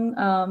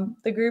along,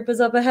 the group is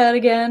up ahead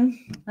again.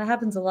 That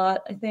happens a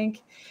lot, I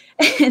think.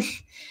 And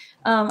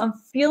I'm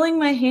feeling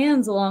my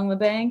hands along the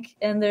bank,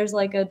 and there's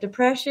like a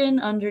depression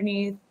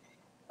underneath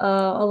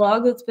a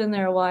log that's been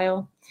there a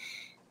while.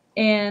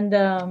 And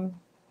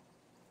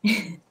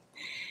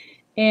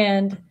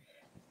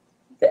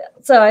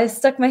so I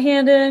stuck my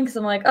hand in because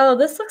I'm like, oh,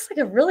 this looks like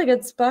a really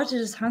good spot to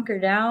just hunker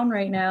down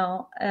right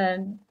now.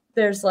 And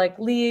there's like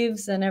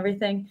leaves and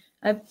everything.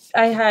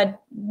 I had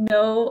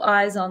no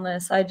eyes on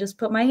this. I just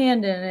put my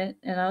hand in it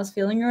and I was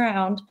feeling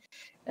around.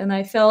 and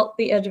I felt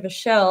the edge of a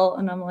shell,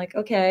 and I'm like,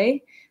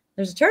 okay,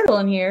 there's a turtle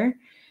in here.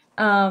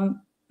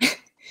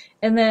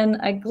 And then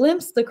I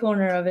glimpsed the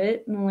corner of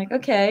it, and I'm like,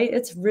 okay,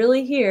 it's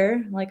really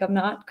here. Like, I'm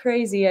not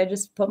crazy. I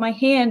just put my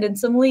hand in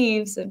some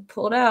leaves and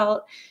pulled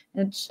out,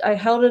 and I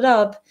held it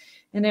up,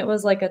 and it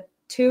was like a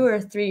 2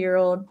 or 3 year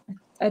old.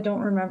 I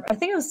don't remember. I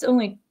think it was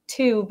only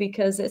 2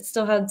 because it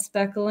still had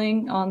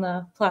speckling on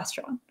the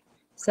plastron.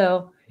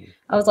 So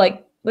I was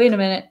like, wait a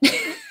minute.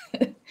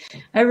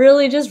 I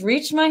really just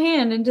reached my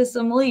hand into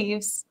some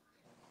leaves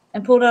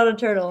and pulled out a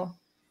turtle.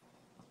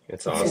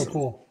 It's awesome. So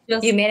cool.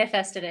 You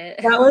manifested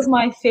it. That was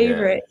my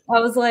favorite. Yeah. I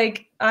was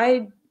like,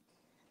 I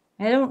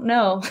don't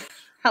know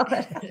how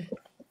that happened.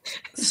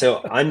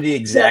 So I'm the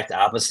exact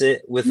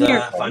opposite with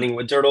finding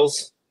wood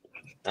turtles.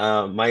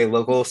 My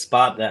local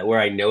spot where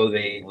I know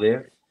they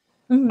live,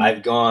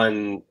 I've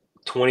gone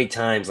 20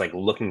 times like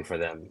looking for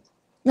them.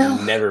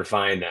 Never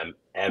find them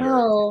ever.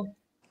 Oh.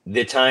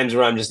 The times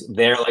where I'm just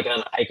there like on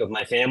a hike with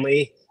my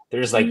family,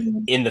 they're just like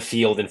in the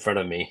field in front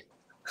of me.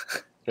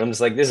 And I'm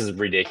just like, this is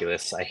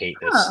ridiculous. I hate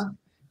this.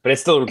 But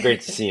it's still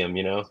great to see them,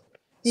 you know?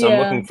 So I'm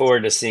looking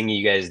forward to seeing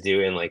you guys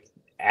do and like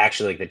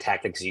actually like the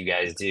tactics you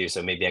guys do.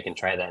 So maybe I can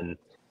try that in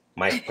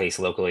my place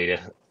locally to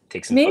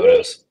take some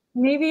photos.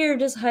 Maybe you're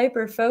just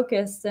hyper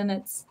focused and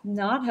it's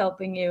not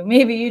helping you.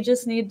 Maybe you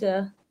just need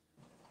to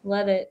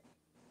let it.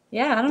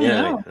 Yeah, I don't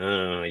know. I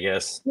don't know, I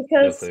guess.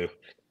 Because no clue.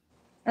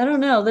 I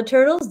don't know. The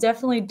turtles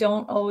definitely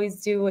don't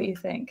always do what you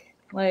think.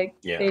 Like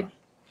they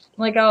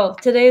like, oh,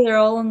 today they're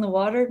all in the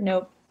water.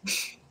 Nope.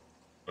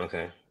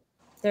 Okay.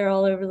 They're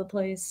all over the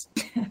place.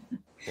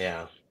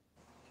 Yeah.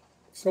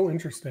 So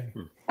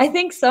interesting. I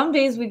think some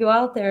days we go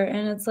out there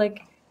and it's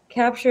like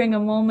capturing a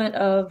moment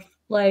of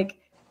like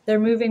they're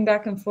moving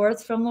back and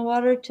forth from the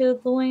water to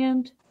the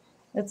land.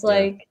 It's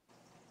like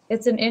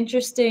it's an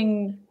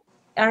interesting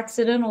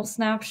accidental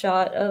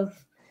snapshot of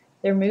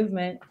their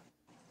movement.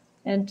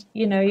 And,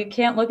 you know, you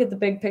can't look at the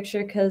big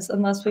picture because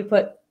unless we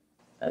put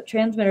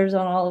transmitters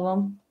on all of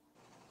them,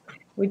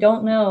 we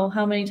don't know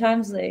how many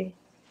times they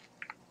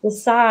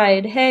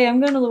decide, hey,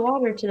 I'm going to the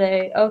water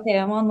today. Okay,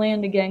 I'm on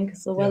land again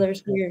because the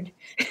weather's weird.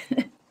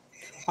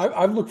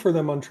 I've looked for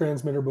them on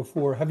transmitter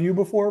before. Have you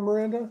before,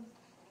 Miranda?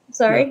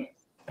 Sorry? Yeah.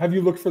 Have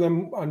you looked for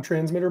them on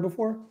transmitter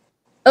before?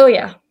 Oh,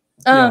 yeah.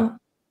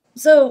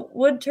 So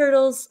wood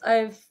turtles,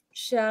 I've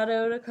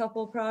shadowed a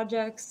couple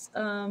projects.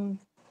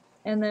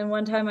 And then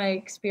one time I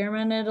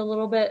experimented a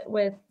little bit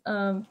with,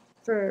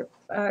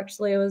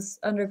 actually it was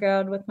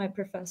undergrad with my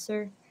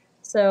professor.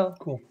 So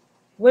cool.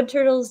 Wood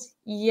turtles,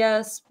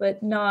 yes,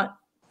 but not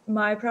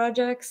my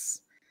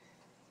projects.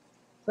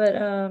 But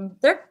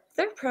they're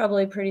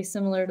probably pretty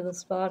similar to the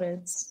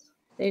spotteds.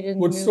 They didn't.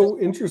 What's so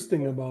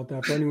interesting about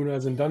that for anyone who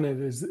hasn't done it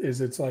is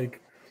it's like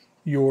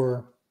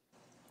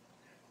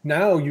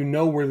now you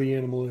know where the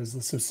animal is,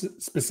 the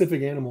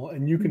specific animal,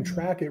 and you can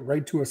track it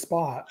right to a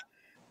spot.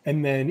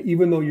 And then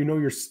even though you know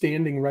you're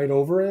standing right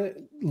over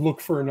it,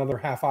 look for another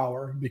half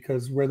hour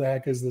because where the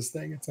heck is this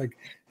thing? It's like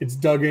it's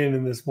dug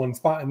in this one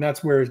spot. And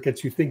that's where it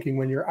gets you thinking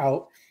when you're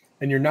out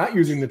and you're not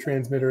using the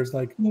transmitters,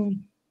 like,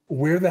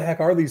 where the heck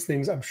are these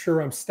things? I'm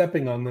sure I'm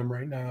stepping on them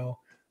right now.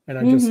 And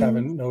I just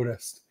haven't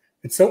noticed.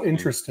 It's so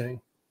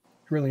interesting.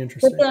 It's really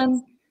interesting. But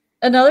then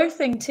another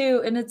thing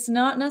too, and it's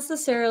not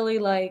necessarily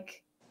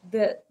like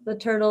the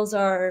turtles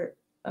are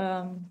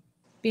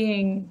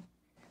being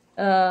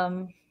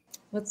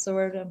what's the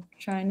word I'm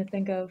trying to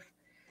think of?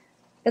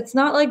 It's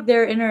not like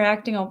they're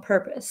interacting on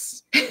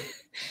purpose.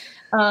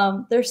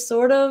 They're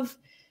sort of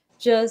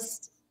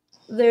just,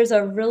 there's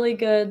a really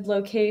good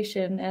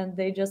location and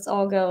they just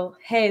all go,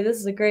 hey, this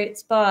is a great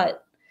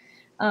spot.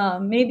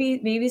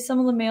 Maybe some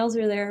of the males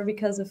are there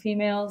because of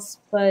females,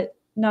 but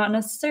not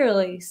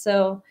necessarily.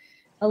 So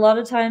a lot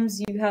of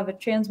times you have a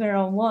transmitter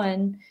on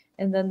one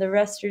and then the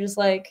rest are just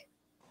like,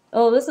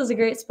 oh, this is a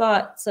great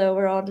spot. So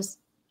we're all just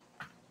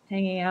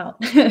hanging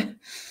out.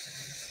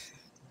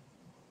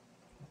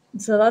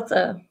 So that's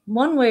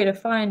one way to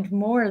find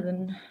more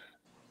than,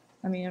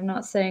 I mean, I'm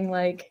not saying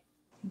like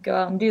go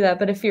out and do that,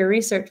 but if your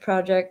research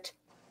project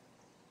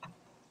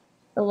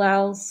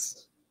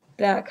allows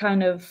that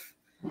kind of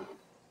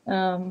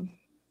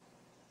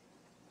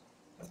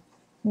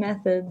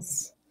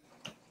methods,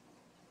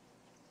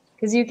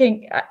 because you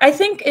can, I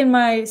think in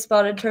my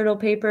spotted turtle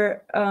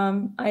paper,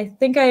 I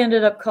think I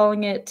ended up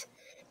calling it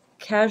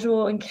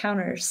casual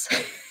encounters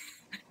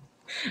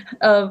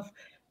of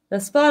the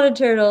spotted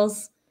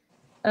turtles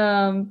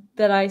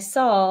that I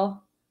saw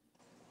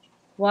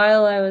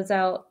while I was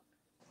out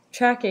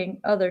tracking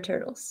other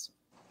turtles.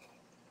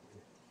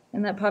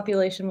 And that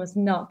population was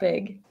not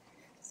big.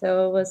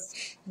 So it was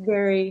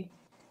very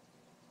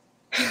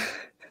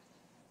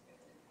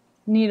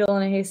needle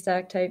in a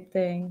haystack type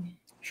thing.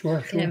 Sure.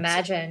 I can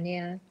imagine,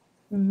 yeah.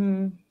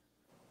 Mm-hmm.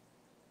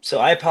 So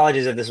I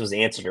apologize if this was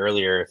answered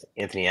earlier, if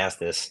Anthony asked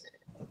this.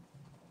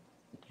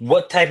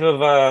 What type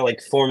of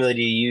like formula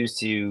do you use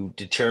to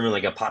determine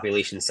like a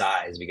population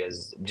size?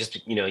 Because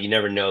just, you know, you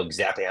never know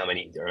exactly how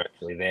many are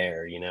actually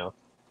there, you know?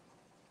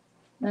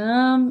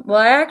 Well,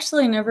 I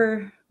actually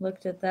never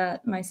looked at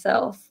that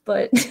myself,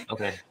 but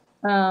okay.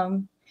 I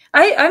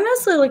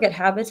mostly look at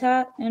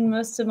habitat in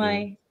most of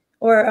my,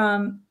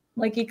 or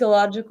like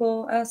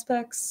ecological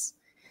aspects,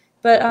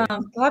 but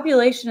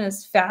population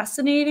is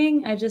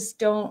fascinating. I just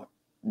don't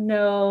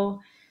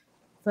know,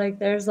 like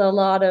there's a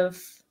lot of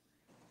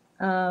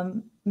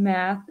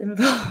math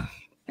involved.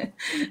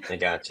 I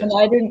gotcha. And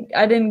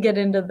I didn't get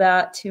into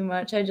that too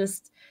much. I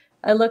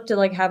looked at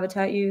like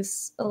habitat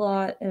use a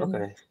lot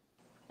and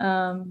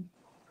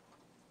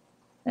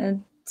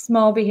and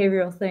small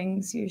behavioral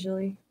things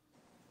usually.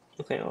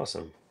 Okay,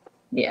 awesome.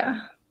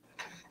 Yeah.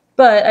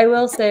 But I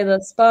will say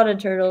the spotted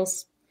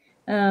turtles,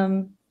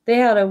 they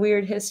had a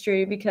weird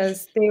history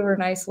because they were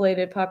an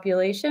isolated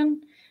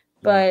population.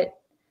 But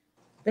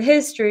the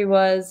history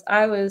was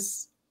I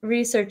was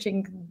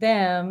researching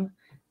them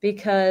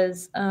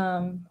because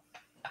my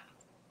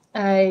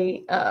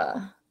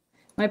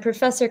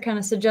professor kind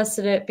of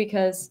suggested it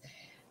because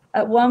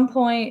at one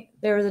point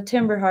there was a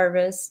timber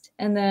harvest,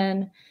 and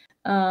then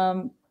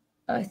I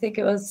think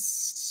it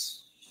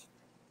was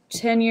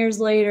 10 years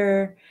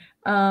later,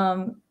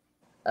 a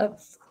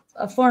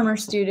former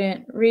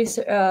student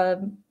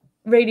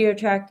radio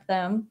tracked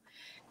them.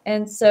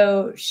 And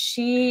so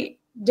she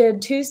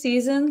did 2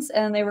 seasons,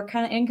 and they were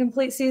kind of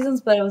incomplete seasons,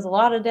 but it was a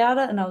lot of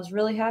data, and I was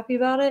really happy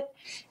about it.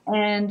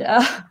 And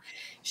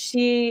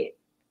she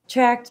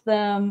tracked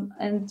them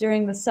and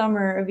during the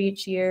summer of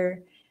each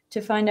year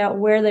to find out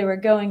where they were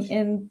going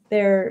in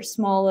their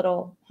small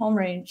little home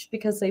range,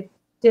 because they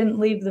didn't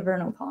leave the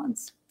vernal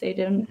ponds. They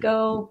didn't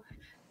go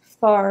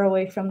far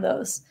away from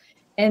those.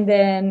 And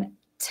then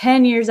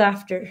 10 years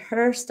after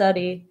her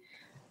study,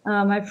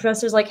 my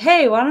professor's like,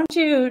 hey, why don't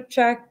you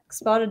track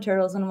spotted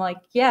turtles? And I'm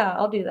like, yeah,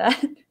 I'll do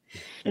that.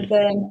 And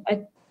then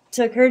I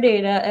took her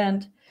data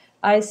and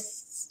I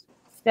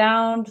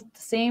found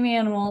the same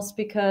animals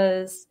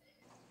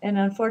and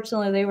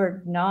unfortunately they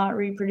were not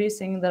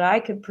reproducing that I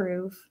could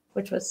prove,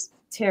 which was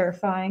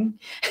terrifying.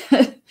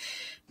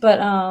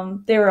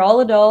 But they were all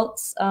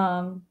adults,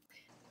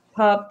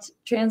 popped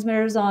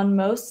transmitters on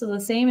most of the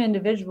same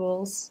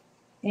individuals,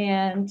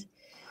 and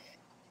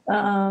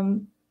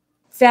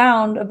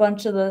found a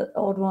bunch of the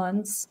old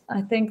ones.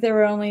 I think there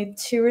were only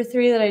 2 or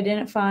 3 that I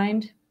didn't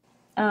find.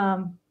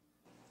 And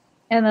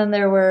then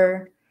there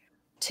were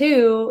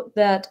 2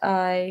 that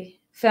I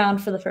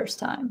found for the first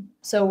time.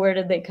 So where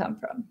did they come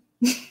from?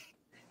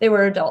 They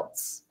were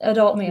adult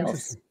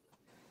males.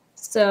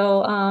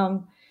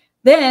 So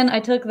then I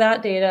took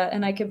that data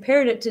and I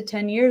compared it to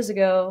 10 years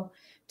ago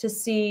to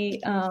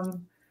see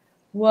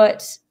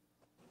what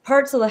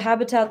parts of the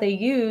habitat they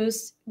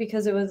used,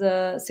 because it was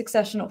a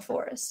successional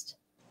forest.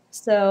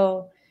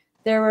 So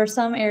there were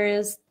some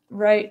areas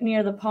right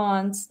near the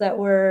ponds that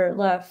were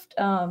left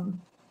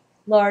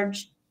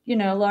large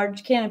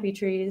canopy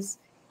trees,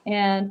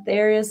 and the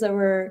areas that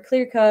were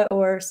clear cut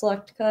or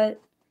select cut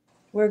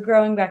were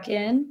growing back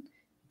in.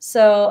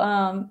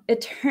 So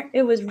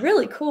it was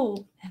really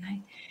cool,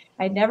 and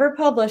I never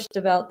published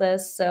about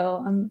this,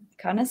 so I'm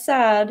kind of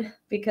sad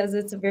because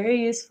it's a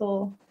very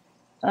useful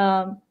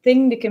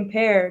thing to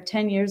compare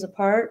 10 years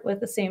apart with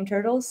the same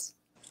turtles.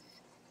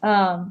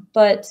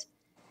 But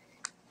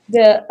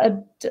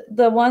the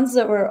ones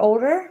that were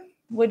older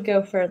would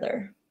go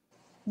further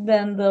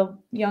than the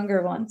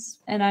younger ones.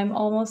 And I'm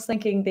almost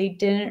thinking they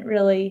didn't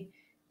really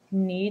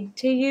need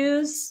to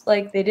use,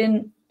 like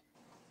it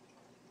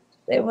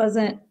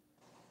wasn't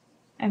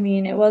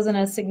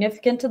as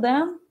significant to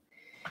them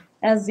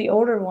as the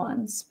older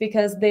ones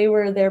because they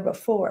were there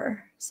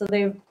before. So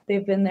they've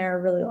been there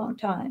a really long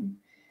time.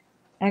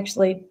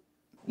 Actually,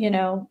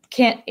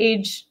 can't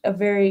age a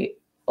very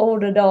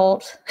old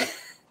adult,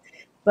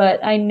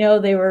 but I know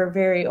they were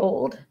very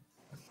old.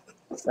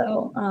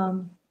 So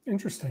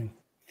interesting.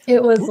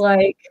 It was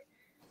like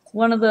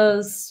one of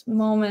those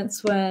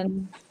moments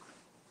when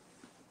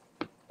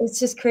it's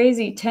just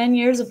crazy. 10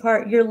 years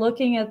apart, you're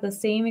looking at the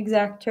same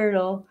exact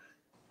turtle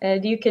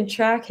and you can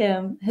track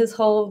him his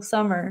whole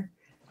summer,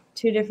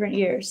 2 different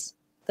years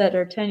that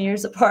are 10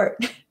 years apart.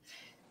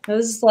 It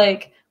was just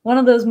like one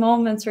of those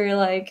moments where you're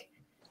like,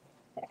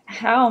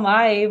 how am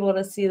I able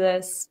to see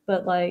this?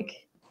 But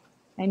like,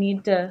 I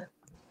need to,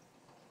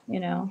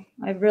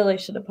 I really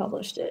should have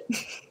published it.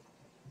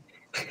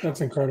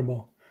 That's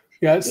incredible.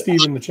 Yeah,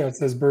 Steve in the chat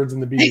says birds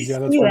and the bees. Yeah,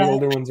 that's why the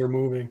older ones are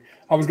moving.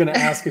 I was going to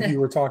ask if you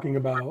were talking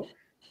about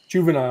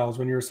juveniles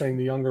when you were saying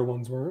the younger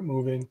ones weren't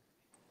moving.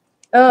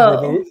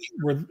 Oh.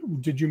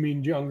 Did you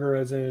mean younger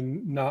as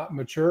in not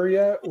mature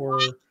yet, or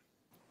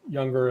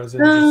younger as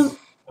in just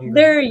younger,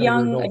 they're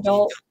young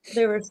adults?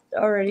 They were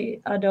already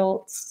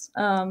adults.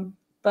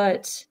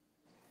 But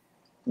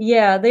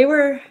yeah, they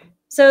were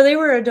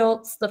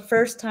adults the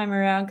first time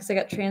around because I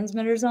got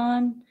transmitters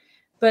on,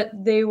 but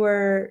they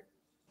were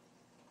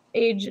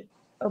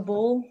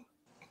ageable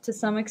to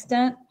some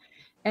extent.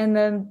 And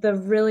then the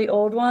really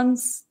old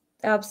ones,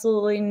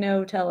 absolutely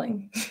no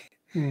telling.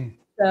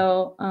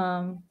 So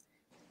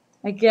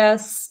I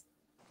guess,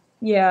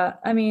 yeah,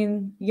 I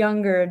mean,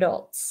 younger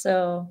adults.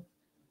 So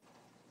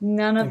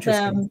none of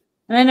them,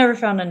 and I never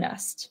found a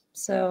nest.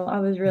 So I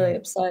was really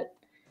upset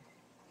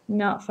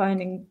not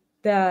finding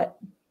that.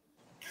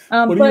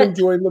 What do you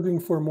enjoy looking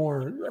for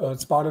more,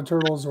 spotted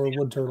turtles or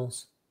wood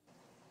turtles?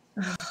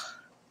 It's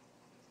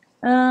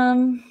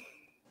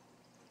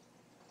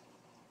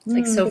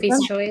like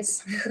Sophie's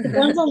choice.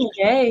 Depends on the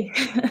day.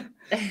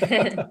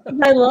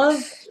 I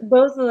love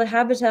both of the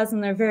habitats,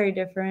 and they're very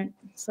different.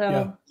 So,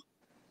 Yeah.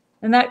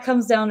 And that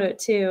comes down to it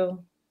too.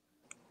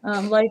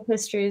 Life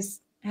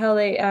histories, how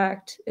they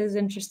act is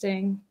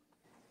interesting.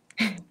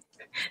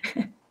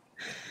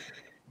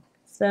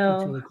 So,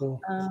 that's really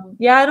cool.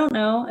 Yeah, I don't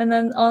know. And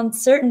then on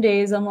certain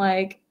days, I'm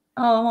like,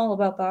 oh, I'm all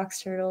about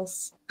box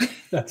turtles.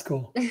 That's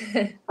cool.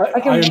 I I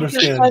can walk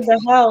understand. outside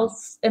the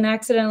house and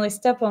accidentally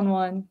step on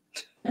one.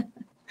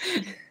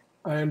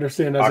 I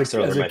understand. As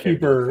a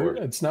keeper,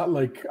 it's not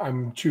like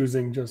I'm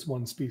choosing just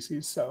one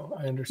species, so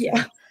I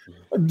understand.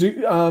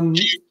 Yeah.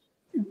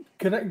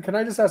 Can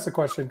I just ask a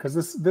question, because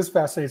this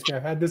fascinates me.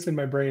 I've had this in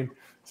my brain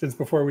since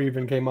before we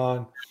even came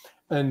on,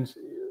 and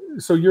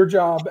so your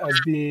job as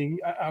being,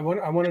 I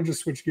want to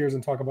just switch gears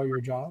and talk about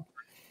your job.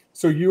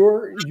 So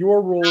your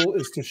role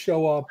is to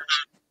show up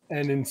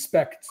and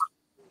inspect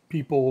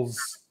people's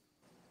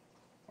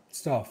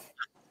stuff,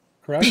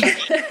 correct?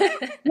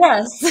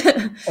 Yes.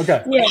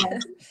 Okay. Yeah.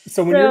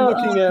 So when you're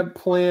looking at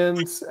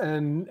plants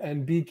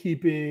and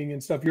beekeeping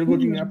and stuff, you're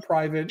looking at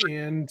private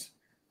and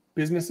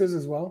businesses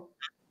as well?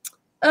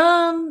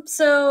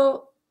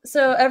 So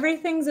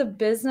everything's a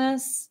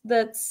business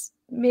that's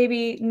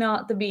maybe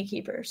not the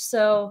beekeeper.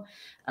 So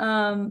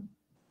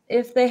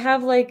if they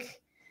have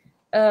like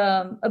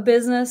a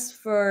business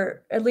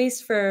for, at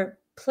least for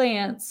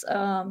plants,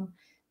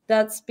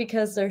 that's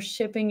because they're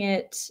shipping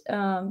it.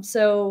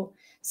 So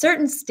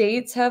certain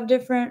states have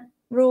different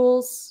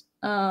rules,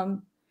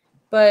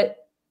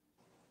 but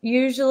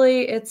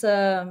usually it's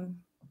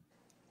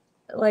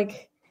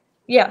like,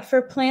 yeah,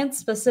 for plants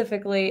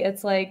specifically,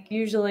 it's like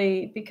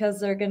usually because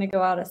they're going to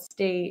go out of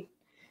state,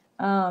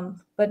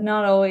 but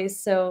not always.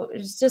 So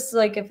it's just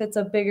like if it's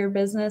a bigger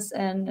business,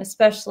 and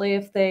especially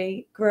if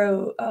they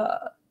grow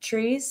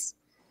trees,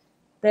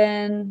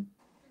 then,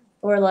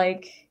 or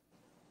like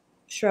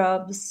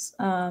shrubs,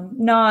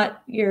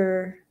 not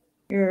your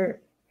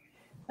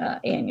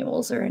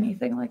annuals or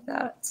anything like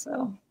that.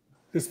 So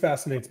this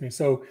fascinates me.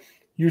 So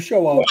you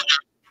show up,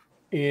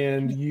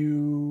 and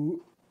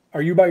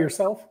are you by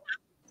yourself?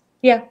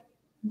 Yeah.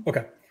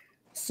 Okay.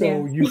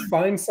 So you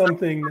find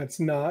something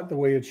that's not the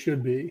way it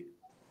should be,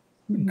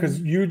 because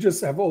you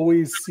just have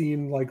always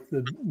seemed like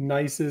the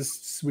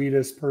nicest,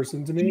 sweetest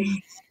person to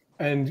me,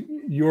 and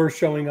you're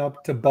showing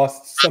up to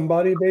bust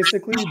somebody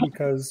basically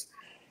because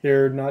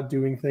they're not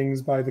doing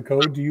things by the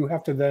code. Do you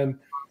have to then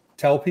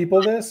tell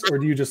people this, or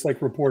do you just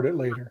like report it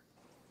later?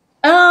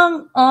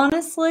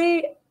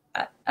 Honestly,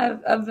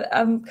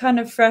 I'm kind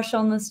of fresh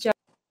on this job.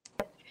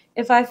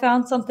 If I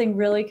found something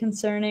really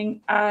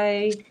concerning,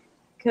 I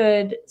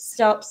could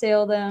stop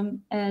sale them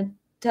and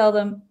tell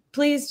them,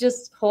 please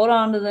just hold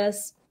on to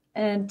this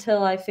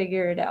until I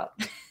figure it out.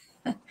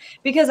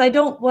 Because I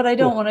don't want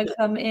to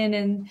come in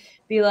and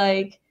be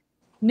like,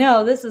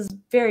 no, this is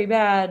very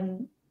bad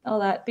and all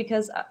that,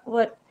 because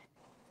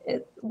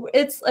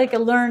it's like a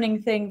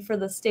learning thing for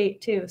the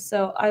state too.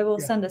 So I will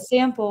send a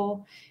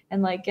sample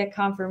and like get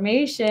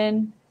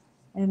confirmation,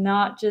 and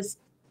not just,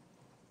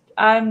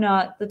 I'm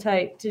not the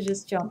type to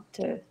just jump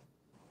to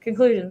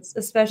conclusions,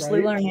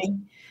 especially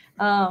learning.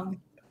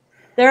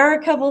 There are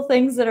a couple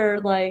things that are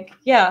like,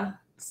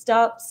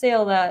 stop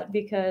sale that,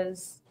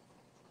 because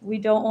we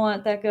don't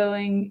want that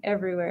going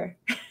everywhere.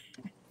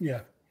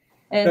 Yeah.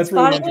 And that's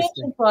spotted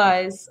really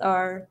flies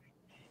are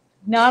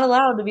not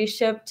allowed to be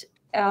shipped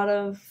out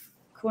of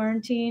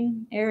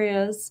quarantine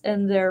areas,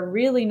 and they're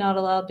really not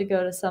allowed to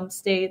go to some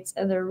states,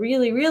 and they're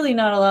really, really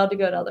not allowed to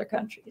go to other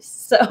countries.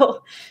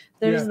 So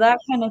there's that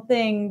kind of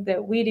thing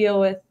that we deal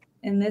with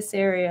in this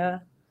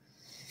area.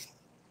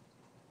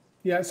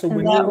 Yeah. So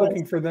when you're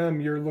looking for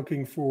them, you're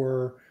looking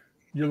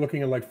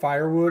at like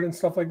firewood and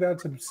stuff like that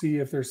to see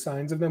if there's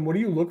signs of them. What do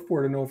you look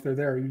for to know if they're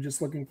there? Are you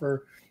just looking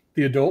for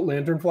the adult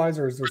lanternflies,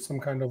 or is there some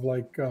kind of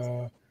like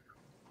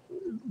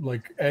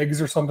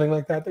eggs or something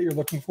like that you're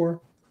looking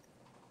for?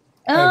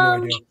 I have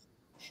no idea.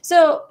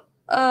 So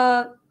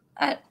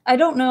I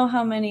don't know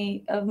how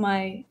many of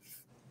my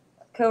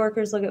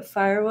coworkers look at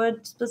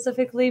firewood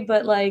specifically,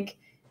 but like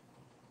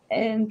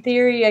in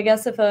theory, I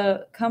guess if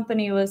a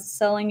company was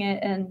selling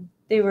it and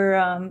they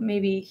were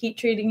maybe heat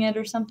treating it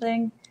or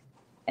something,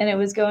 and it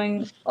was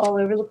going all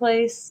over the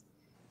place,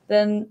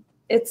 then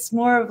it's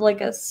more of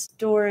like a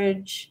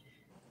storage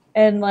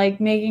and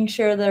like making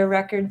sure their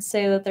records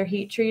say that they're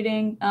heat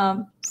treating.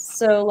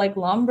 So like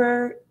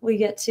lumber, we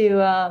get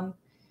to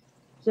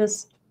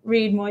just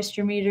read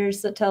moisture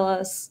meters that tell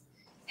us,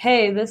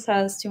 hey, this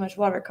has too much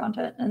water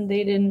content, and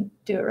they didn't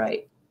do it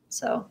right.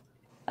 So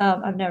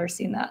I've never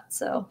seen that.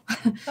 So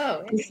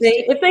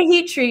if they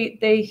heat treat,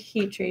 they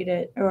heat treat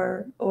it,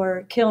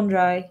 or kiln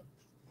dry.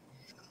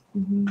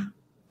 Isn't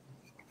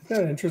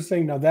that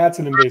interesting? Now that's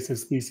an invasive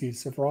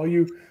species. So for all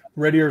you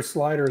red ear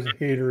sliders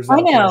haters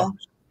out there,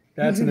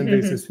 that's an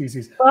invasive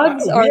species.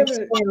 Bugs are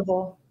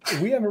terrible.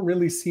 We haven't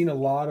really seen a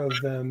lot of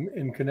them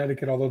in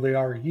Connecticut, although they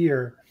are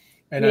here.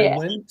 And I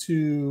went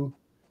to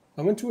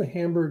a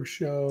Hamburg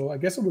show. I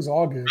guess it was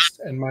August,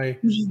 and my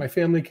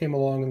family came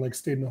along and like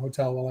stayed in a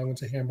hotel while I went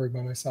to Hamburg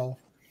by myself,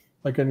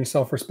 like any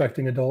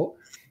self-respecting adult.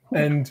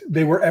 And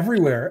they were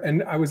everywhere.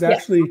 And I was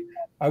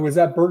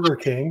at Burger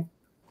King,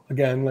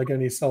 again, like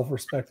any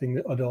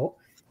self-respecting adult.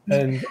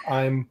 And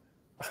I'm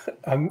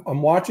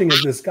watching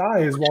as this guy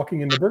is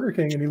walking into Burger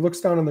King, and he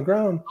looks down on the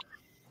ground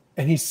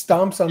and he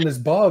stomps on this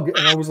bug.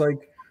 And I was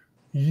like,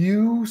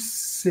 you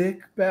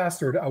sick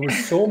bastard. I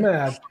was so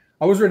mad.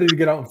 I was ready to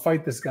get out and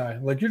fight this guy.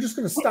 Like, you're just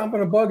going to stomp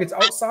on a bug. It's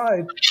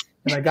outside.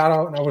 And I got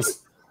out and I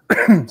was,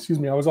 excuse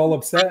me, I was all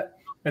upset.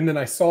 And then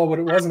I saw what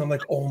it was and I'm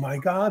like, oh my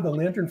God, the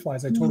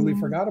lanternflies. I totally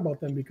forgot about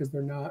them because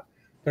they're not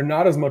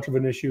as much of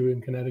an issue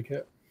in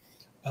Connecticut.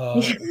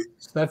 So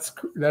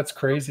that's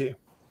crazy.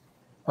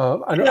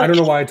 I don't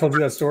know why I told you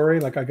that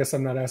story. Like, I guess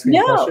I'm not asking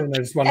a question. I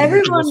just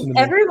wanted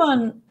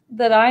everyone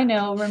that I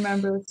know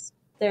remembers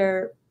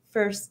their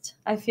first.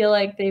 I feel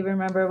like they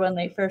remember when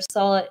they first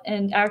saw it.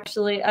 And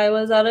actually, I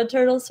was at a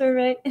turtle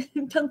survey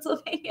in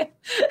Pennsylvania.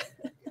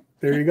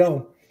 There you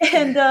go.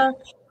 And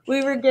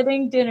we were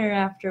getting dinner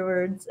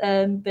afterwards,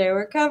 and they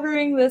were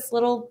covering this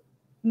little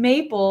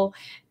maple.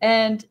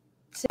 And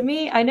to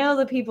me, I know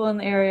the people in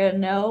the area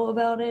know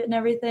about it and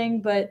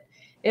everything, but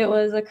it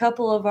was a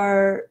couple of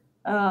our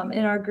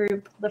in our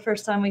group the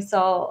first time we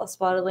saw a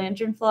spotted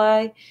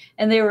lanternfly,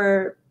 and they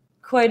were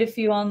quite a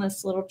few on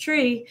this little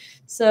tree.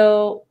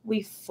 So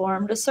we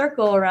formed a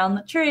circle around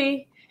the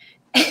tree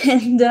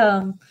and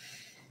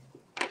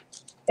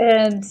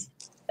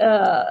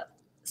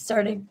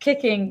started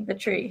kicking the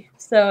tree.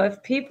 So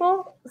if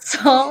people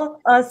saw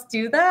us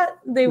do that,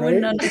 they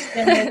wouldn't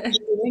understand what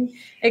we're doing,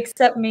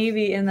 except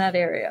maybe in that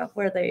area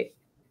where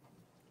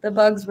the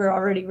bugs were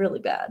already really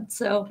bad.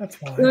 So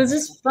it was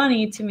just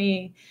funny to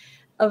me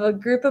of a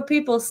group of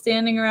people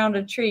standing around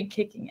a tree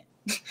kicking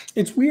it.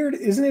 It's weird.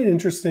 Isn't it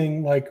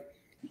interesting? Like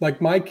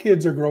my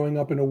kids are growing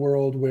up in a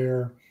world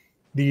where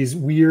these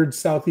weird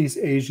Southeast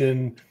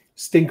Asian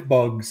stink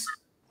bugs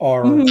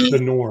are the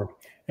norm.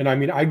 And I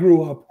mean, I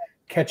grew up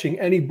catching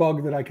any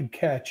bug that I could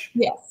catch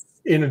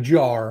in a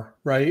jar,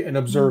 right? And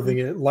observing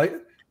it,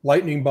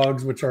 lightning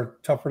bugs, which are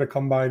tougher to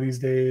come by these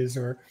days,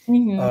 or,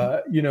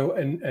 you know,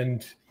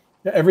 and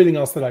everything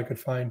else that I could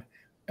find.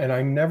 And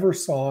I never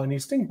saw any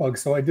stink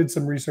bugs. So I did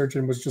some research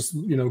and was just,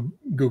 you know,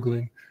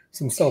 Googling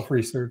some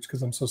self-research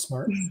because I'm so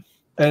smart.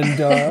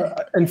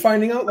 And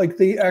finding out like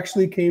they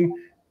actually came,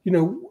 you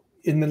know,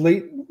 in the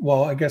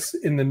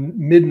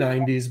mid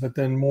 90s, but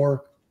then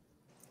more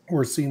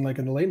we're seeing like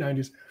in the late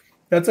 90s.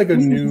 That's like a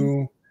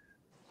new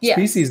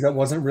species that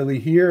wasn't really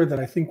here, that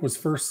I think was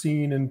first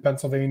seen in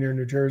Pennsylvania or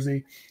New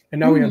Jersey. And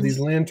now we have these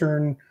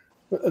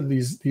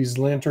these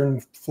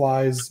lantern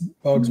flies,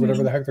 bugs,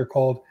 whatever the heck they're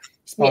called,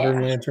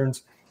 spotted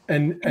lanterns.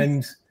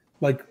 And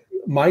like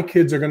my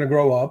kids are going to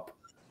grow up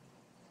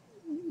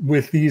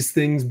with these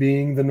things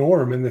being the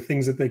norm and the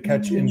things that they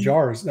catch in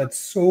jars. That's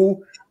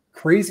so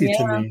crazy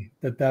to me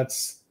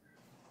that's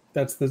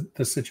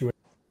the situation.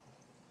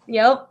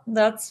 Yep,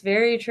 that's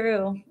very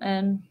true.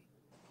 And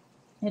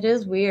it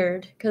is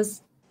weird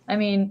because, I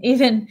mean,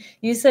 even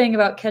you saying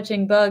about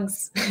catching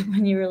bugs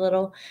when you were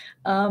little,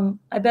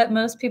 I bet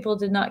most people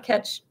did not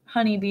catch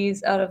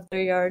honeybees out of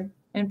their yard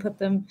and put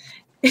them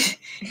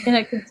in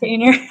a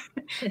container.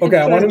 Okay,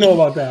 I want to know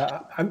about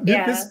that.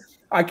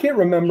 I can't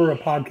remember a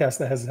podcast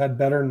that has had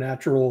better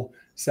natural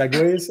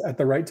segues at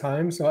the right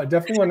time. So I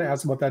definitely want to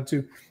ask about that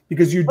too,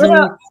 because you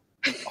do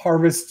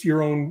harvest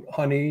your own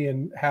honey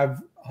and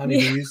have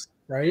honeybees,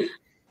 right?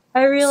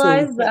 I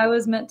realized that I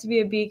was meant to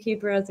be a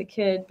beekeeper as a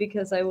kid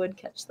because I would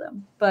catch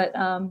them. But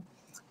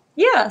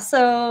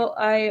so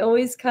I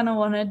always kind of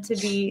wanted to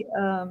be,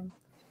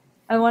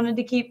 I wanted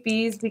to keep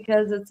bees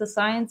because it's a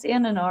science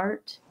and an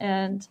art.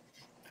 And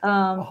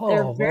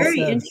they're very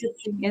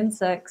interesting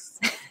insects.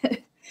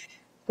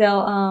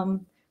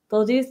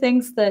 They'll do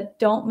things that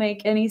don't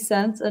make any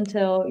sense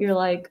until you're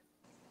like,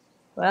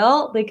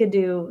 well, they could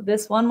do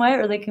this one way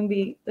or they can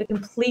be the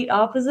complete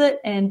opposite,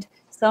 and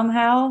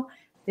somehow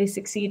they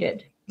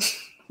succeeded.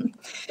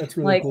 That's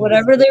really like cool.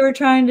 Whatever they were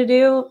trying to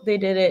do, they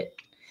did it.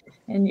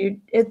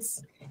 And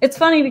it's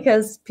funny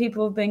because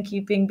people have been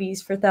keeping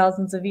bees for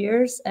thousands of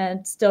years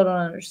and still don't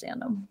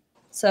understand them.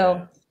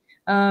 So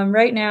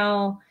right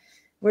now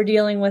we're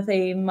dealing with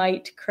a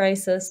mite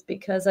crisis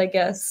because I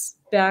guess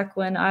back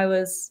when I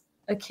was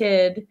a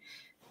kid,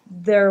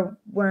 there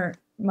weren't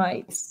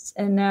mites.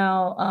 And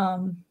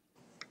now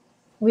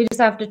we just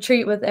have to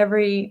treat with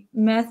every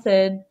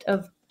method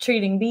of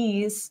treating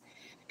bees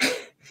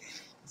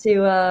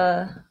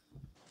to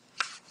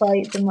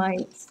fight the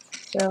mites.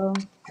 So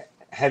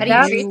how do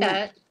you treat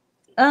that?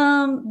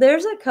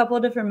 There's a couple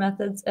of different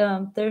methods.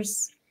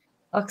 There's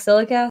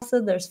oxalic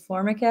acid, there's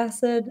formic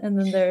acid, and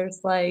then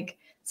there's like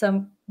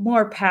some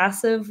more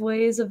passive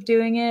ways of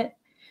doing it.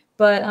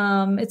 But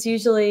it's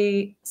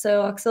usually,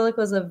 so oxalic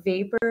was a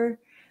vapor,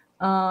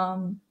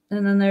 and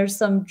then there's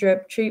some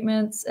drip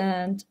treatments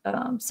and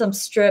some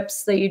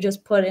strips that you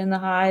just put in the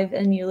hive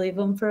and you leave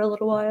them for a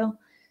little while.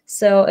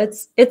 So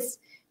it's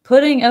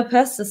putting a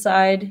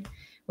pesticide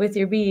with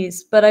your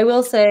bees. But I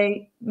will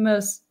say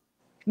most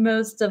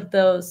of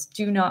those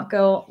do not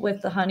go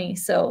with the honey,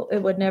 so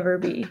it would never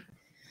be.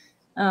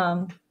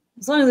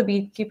 As long as the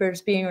beekeeper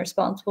is being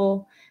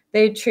responsible,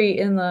 they treat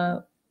in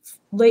the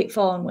late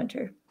fall and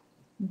winter.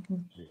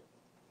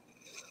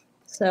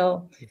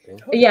 So,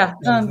 yeah,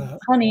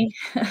 honey.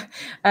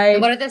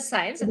 And what are the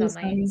signs of the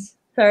mites?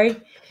 Sorry?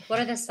 What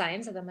are the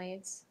signs of the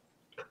mites?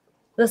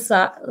 The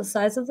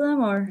size of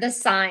them, or the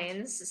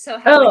signs? So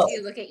how would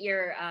you look at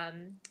your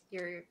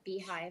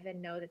beehive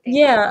and know that they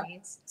have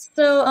mites?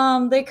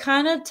 So they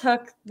kind of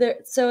tuck their,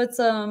 so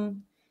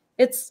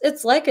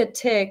it's like a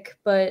tick,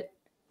 but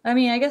I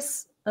mean I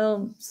guess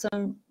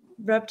some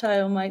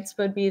reptile mites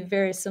would be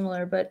very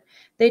similar, but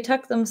they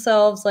tuck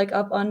themselves like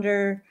up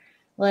under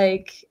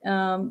like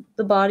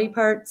the body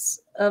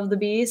parts of the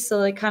bees, so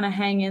they kind of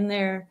hang in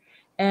there,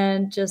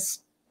 and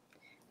just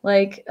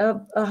like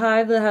a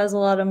hive that has a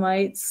lot of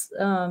mites,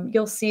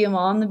 you'll see them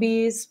on the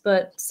bees,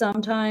 but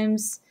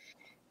sometimes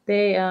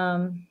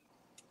they'll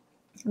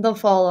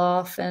fall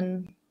off,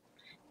 and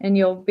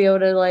you'll be able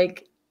to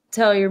like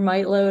tell your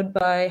mite load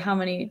by how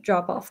many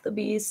drop off the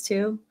bees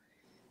too.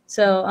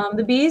 So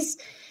the bees,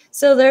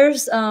 so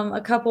there's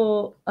a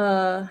couple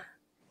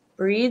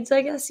breeds,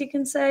 I guess you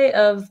can say,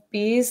 of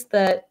bees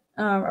that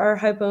are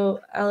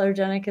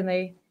hypoallergenic, and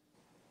they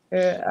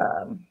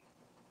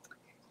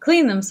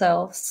clean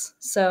themselves.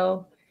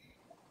 So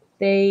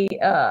they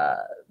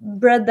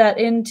bred that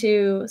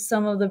into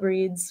some of the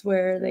breeds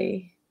where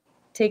they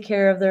take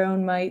care of their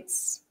own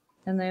mites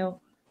and they'll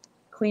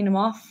clean them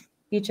off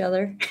each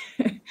other.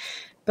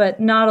 But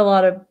not a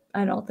lot of,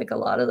 I don't think a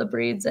lot of the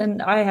breeds,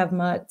 and I have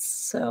mutts,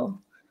 so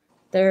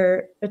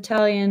they're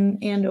Italian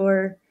and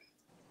or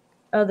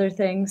other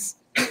things.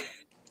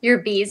 Your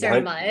bees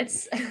are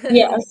mutts?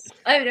 Yes.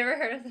 I've never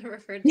heard of them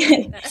referred to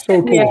like that.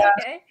 So cool. Yeah.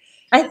 Okay.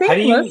 I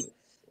think most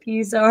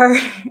bees are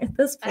at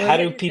this point. How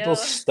do people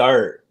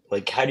start?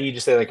 Like, how do you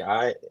just say, like,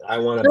 I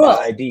want to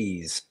buy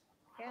bees?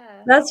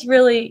 Yeah. That's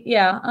really,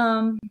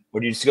 Or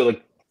do you just go,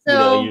 like,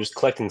 you're just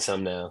collecting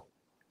some now?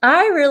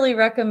 I really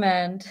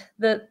recommend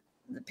that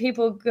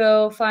people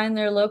go find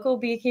their local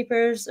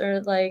beekeepers,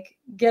 or like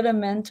get a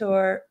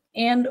mentor,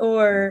 and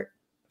or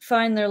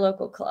find their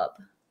local club.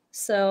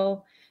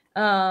 So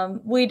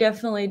we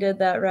definitely did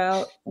that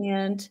route,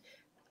 and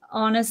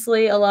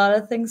honestly a lot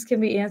of things can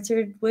be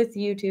answered with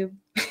YouTube.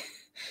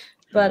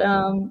 But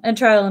and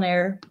trial and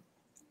error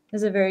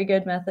is a very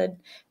good method,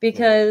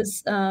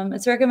 because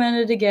it's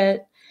recommended to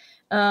get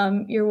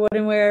your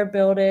woodenware,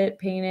 build it,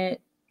 paint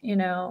it,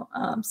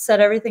 set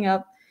everything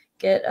up,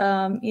 get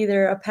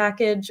either a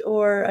package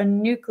or a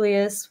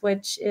nucleus,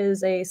 which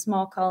is a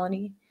small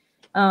colony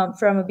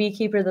from a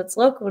beekeeper that's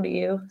local to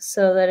you,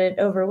 so that it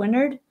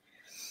overwintered.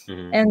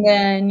 And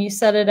then you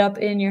set it up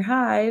in your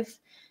hive,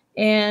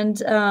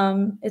 and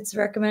it's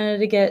recommended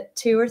to get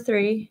 2 or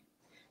 3,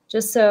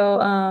 just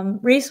so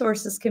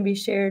resources can be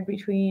shared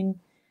between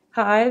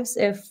hives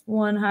if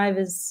one hive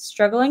is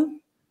struggling.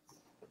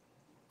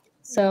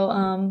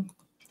 So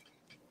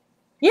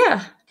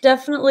yeah,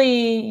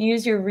 definitely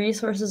use your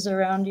resources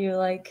around you,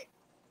 like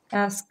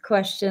ask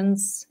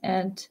questions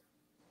and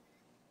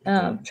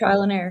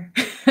trial and error.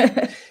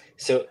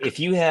 So if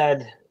you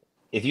had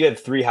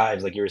 3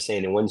 hives, like you were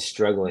saying, and one's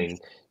struggling,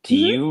 do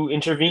you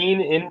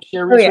intervene and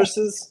share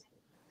resources?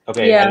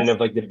 Okay, yeah. I don't know if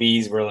like the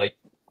bees were like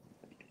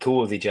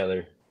cool with each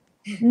other.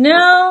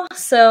 No,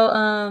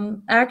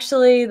 so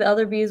actually the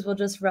other bees will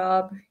just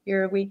rob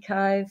your weak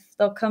hive.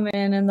 They'll come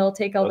in and they'll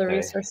take all the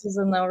resources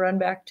and they'll run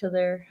back to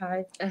their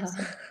hive.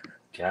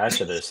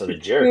 Gotcha, so they're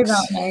jerks. They're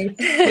not nice.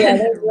 Yeah,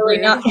 they're really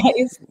not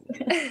nice.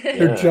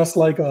 They're just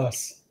like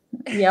us.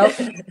 Yep.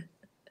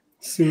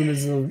 Soon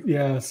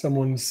as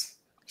someone's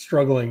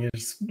struggling,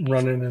 is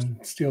run in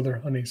and steal their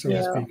honey, so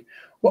to speak.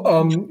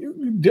 Well,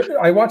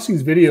 I watch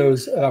these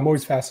videos. I'm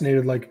always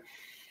fascinated. Like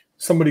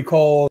somebody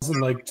calls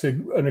and like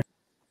to an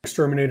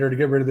exterminator to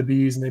get rid of the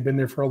bees, and they've been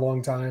there for a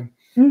long time.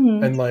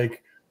 And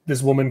like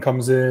this woman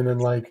comes in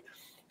and like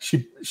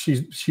she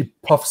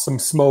puffs some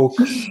smoke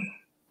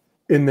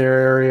in their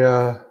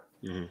area,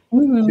 and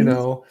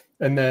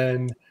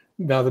then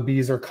now the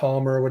bees are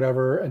calmer or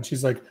whatever, and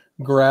she's like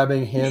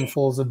grabbing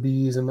handfuls of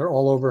bees and they're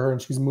all over her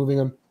and she's moving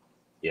them.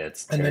 Yeah,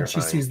 it's terrifying. And then she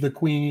sees the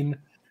queen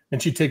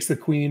and she takes the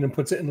queen and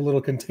puts it in a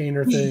little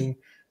container thing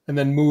and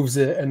then moves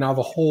it, and now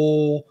the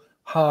whole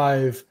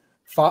hive,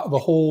 the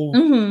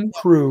whole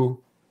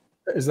crew,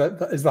 is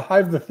the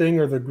hive the thing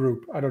or the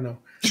group? I don't know.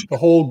 The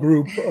whole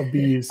group of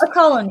bees, a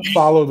colony,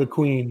 follow the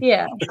queen.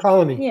 Yeah, the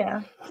colony.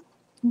 Yeah.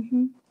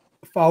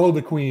 Follow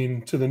the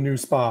queen to the new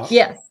spot.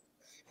 Yes.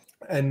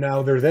 And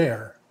now they're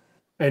there.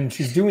 And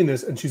she's doing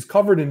this and she's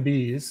covered in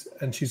bees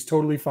and she's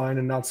totally fine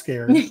and not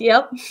scared.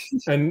 Yep.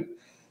 And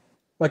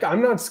like,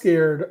 I'm not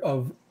scared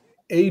of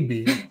a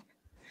bee,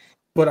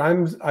 But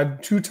I've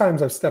 2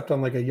 times I've stepped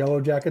on like a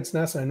yellow jacket's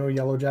nest. I know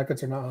yellow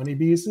jackets are not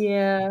honeybees.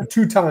 Yeah. But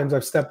 2 times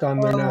I've stepped on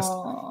their nest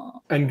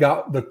and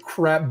got the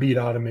crap beat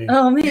out of me.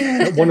 Oh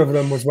man. One of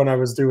them was when I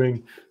was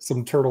doing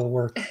some turtle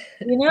work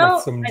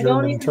with some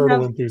German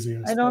turtle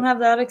enthusiasts. I don't have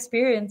that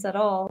experience at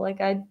all. Like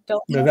I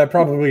don't know. No, that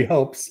probably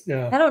helps.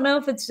 Yeah. I don't know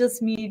if it's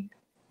just me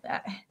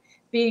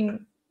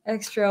being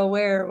extra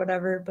aware or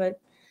whatever, but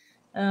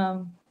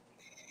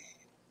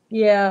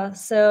yeah,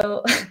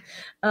 so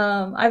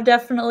I've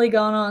definitely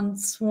gone on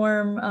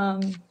swarm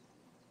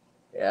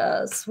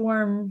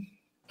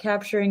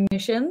capturing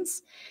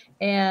missions,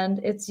 and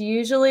it's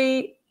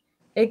usually,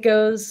 it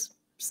goes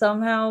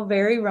somehow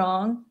very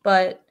wrong,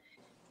 but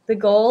the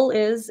goal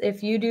is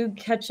if you do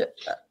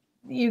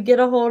you get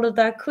a hold of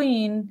that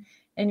queen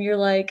and you're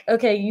like,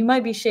 okay, you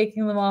might be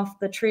shaking them off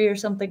the tree or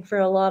something for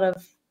a lot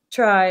of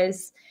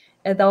tries,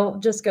 and they'll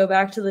just go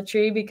back to the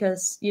tree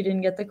because you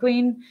didn't get the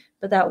queen.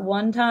 But that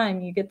one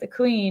time you get the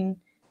queen,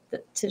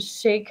 to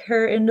shake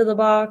her into the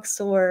box,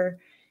 or,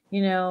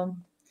 you know,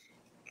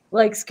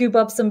 like scoop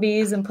up some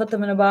bees and put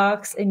them in a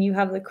box and you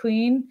have the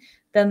queen,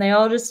 then they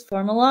all just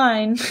form a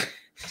line.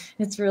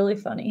 It's really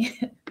funny.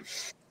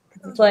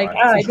 It's like,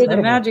 I did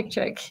a magic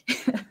trick.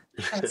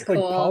 That's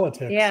cool. Like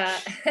politics. Yeah.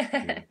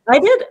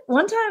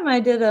 One time I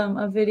did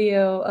a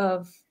video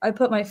of, I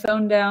put my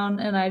phone down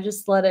and I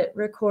just let it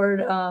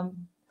record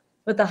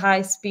with a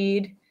high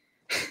speed.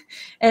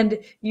 And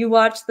you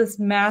watch this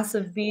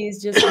massive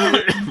bees just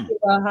into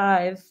a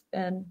hive.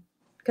 And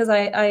because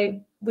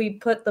we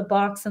put the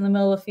box in the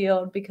middle of the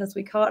field because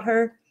we caught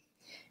her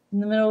in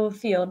the middle of the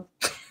field.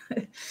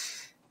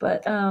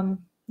 But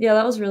yeah,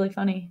 that was really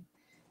funny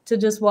to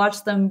just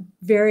watch them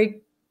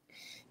very,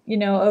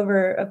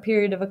 over a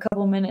period of a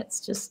couple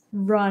minutes, just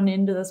run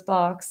into this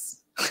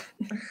box.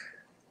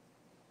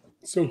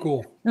 So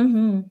cool.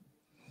 Mm-hmm.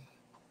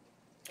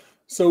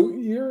 So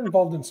you're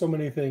involved in so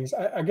many things.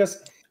 I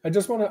guess I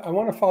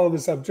want to follow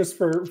this up just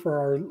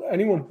for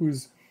anyone who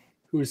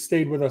has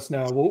stayed with us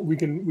now. We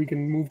can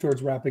move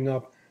towards wrapping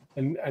up,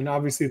 and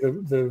obviously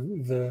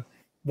the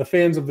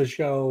fans of the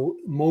show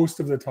most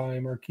of the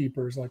time are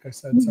keepers, like I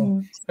said.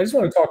 Mm-hmm. So I just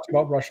want to talk to you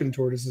about Russian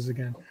tortoises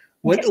again.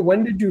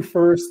 When did you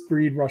first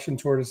breed Russian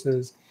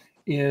tortoises,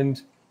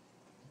 and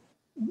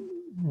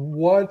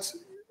what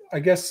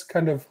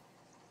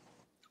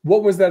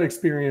was that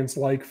experience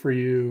like for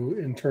you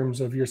in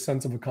terms of your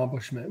sense of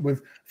accomplishment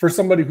for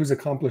somebody who's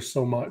accomplished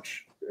so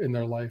much in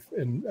their life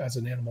and as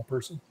an animal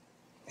person?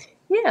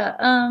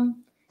 Yeah.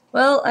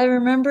 Well, I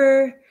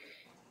remember,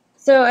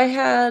 so I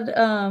had,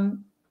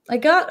 I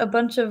got a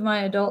bunch of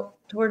my adult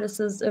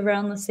tortoises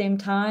around the same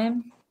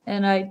time,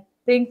 and I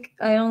think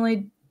I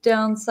only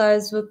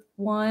downsized with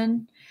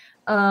one,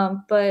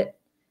 but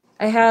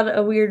I had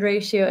a weird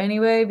ratio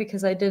anyway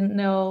because I didn't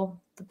know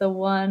that the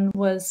one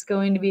was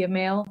going to be a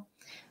male.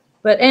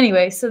 But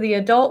anyway, so the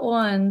adult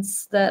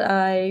ones that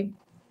I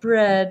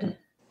bred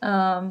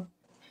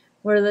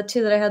were the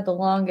 2 that I had the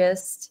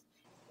longest,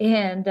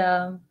 and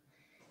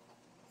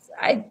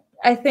I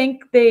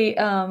think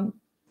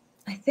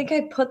I think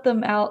I put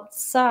them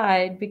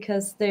outside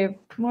because they're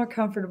more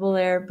comfortable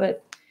there,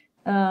 but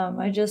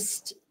I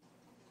just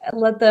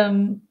let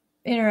them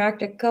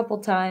interact a couple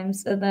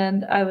times, and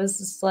then I was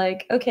just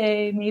like,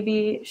 okay,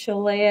 maybe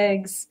she'll lay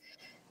eggs.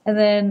 And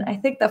then I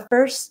think the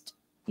first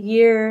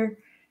year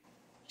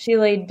she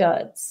laid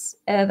duds,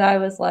 and I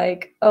was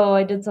like, oh,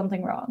 I did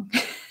something wrong.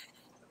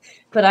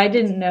 But I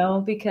didn't know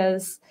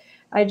because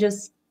I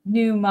just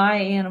knew my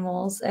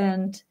animals,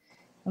 and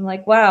I'm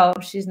like, wow,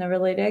 she's never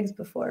laid eggs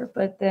before.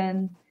 But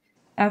then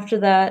after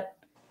that,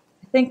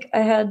 I think I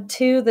had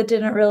 2 that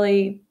didn't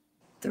really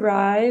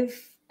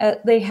thrive.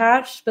 They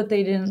hatched, but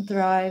they didn't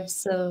thrive.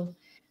 So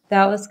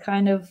that was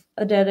kind of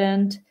a dead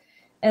end.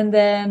 And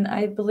then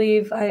I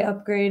believe I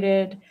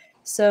upgraded.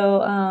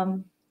 So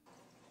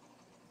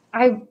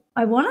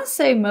I want to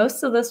say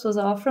most of this was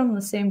all from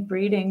the same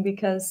breeding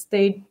because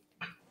I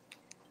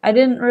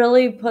didn't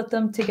really put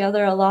them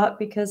together a lot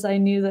because I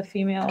knew the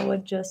female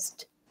would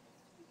just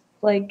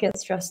like get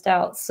stressed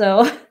out.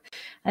 So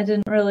I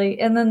didn't really.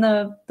 And then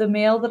the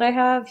male that I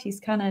have, he's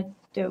kind of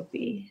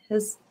dopey.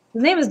 His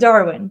name is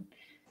Darwin,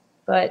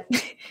 but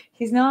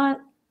he's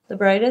not the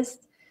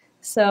brightest.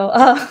 So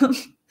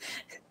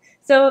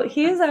so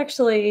he is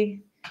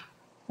actually,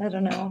 I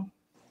don't know,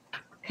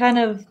 kind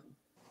of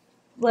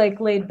like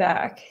laid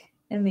back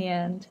in the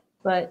end.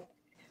 But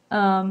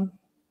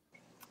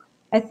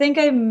I think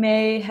I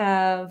may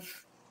have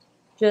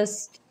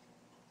just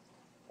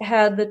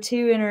had the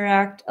 2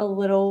 interact a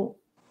little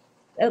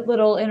at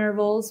little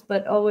intervals,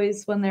 but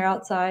always when they're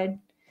outside.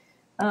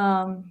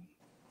 And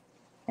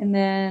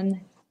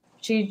then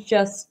she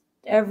just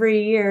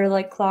every year,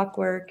 like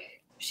clockwork,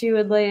 she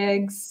would lay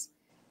eggs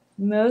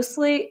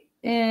mostly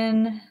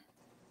in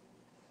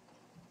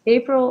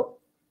April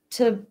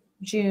to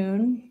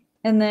June.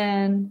 And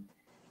then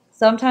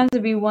sometimes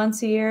it'd be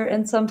once a year,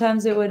 and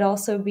sometimes it would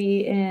also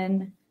be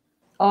in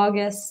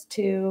August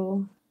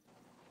to,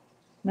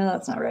 no,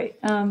 that's not right.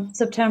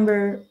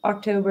 September,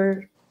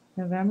 October,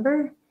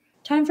 November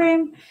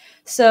timeframe.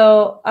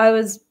 So I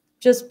was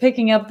just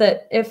picking up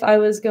that if I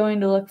was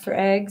going to look for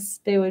eggs,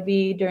 they would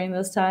be during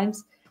those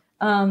times.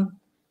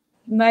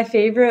 My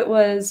favorite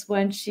was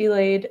when she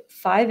laid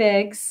 5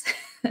 eggs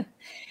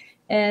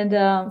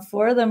and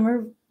 4 of them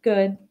were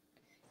good.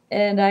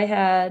 And I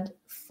had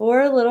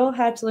 4 little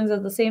hatchlings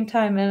at the same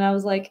time. And I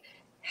was like,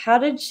 how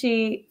did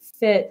she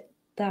fit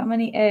that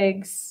many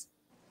eggs?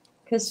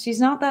 Because she's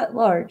not that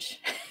large.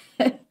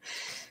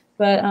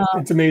 But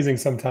it's amazing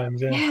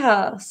sometimes.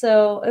 Yeah.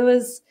 So it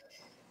was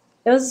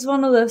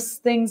one of those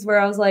things where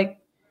I was like,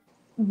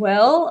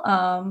 well,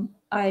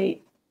 I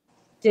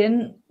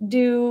didn't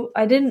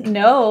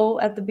know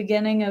at the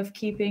beginning of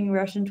keeping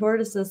Russian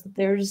tortoises that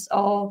they're just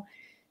all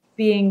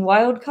being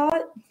wild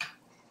caught.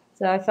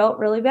 So I felt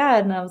really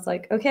bad, and I was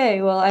like,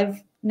 okay, well,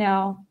 I've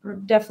now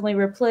definitely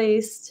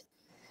replaced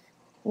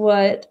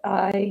what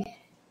I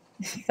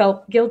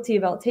felt guilty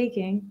about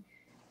taking.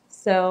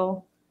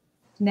 So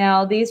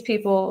now these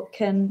people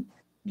can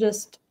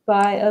just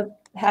buy a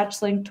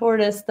hatchling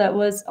tortoise that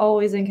was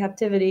always in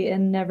captivity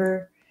and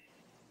never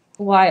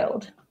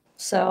wild.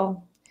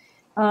 So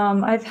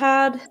I've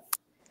had,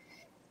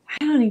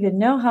 I don't even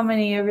know how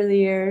many over the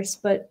years,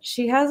 but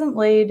she hasn't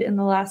laid in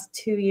the last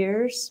 2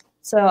 years.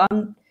 So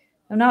I'm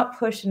not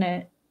pushing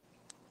it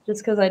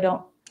just because I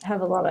don't have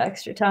a lot of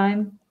extra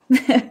time.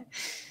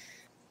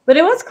 But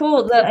it was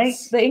cool that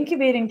the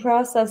incubating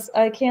process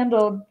I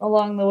candled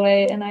along the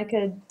way, and I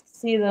could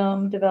see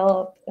them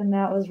develop, and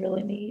that was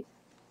really neat.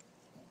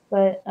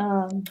 But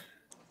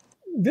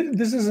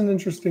this is an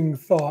interesting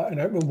thought,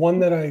 and one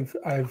that I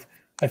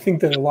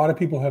think that a lot of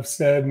people have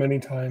said many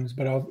times,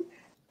 but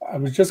I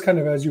was just kind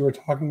of, as you were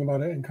talking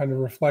about it and kind of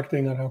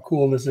reflecting on how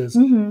cool this is.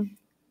 Mm-hmm.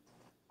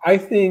 I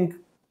think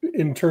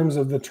in terms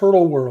of the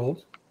turtle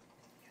world,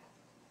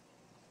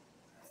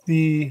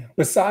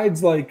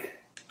 besides like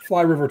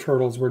fly river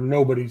turtles where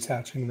nobody's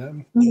hatching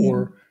them,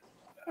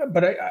 Mm-hmm.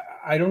 but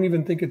I don't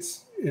even think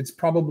it's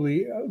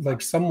probably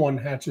like someone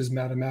hatches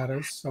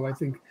matamatas. So I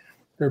think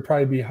there'd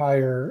probably be a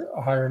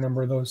higher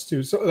number of those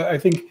too. So I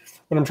think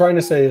what I'm trying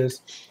to say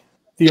is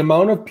the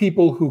amount of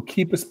people who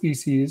keep a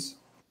species,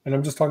 and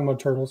I'm just talking about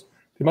turtles,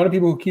 the amount of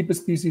people who keep a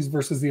species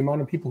versus the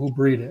amount of people who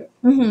breed it.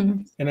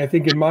 Mm-hmm. And I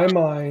think in my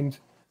mind,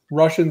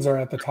 Russians are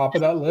at the top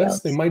of that list.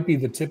 Yes. They might be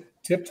the tip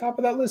top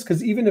of that list,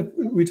 because even if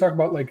we talk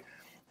about like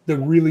the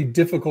really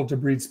difficult to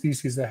breed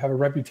species that have a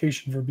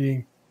reputation for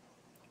being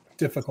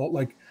difficult,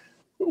 like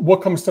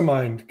what comes to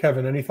mind,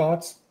 Kevin? Any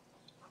thoughts?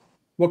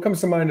 What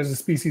comes to mind as a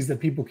species that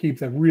people keep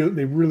that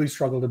they really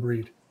struggle to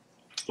breed?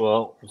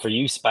 Well, for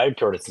you spider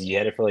tortoises, you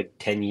had it for like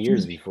 10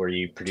 years before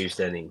you produced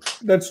any.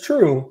 That's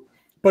true.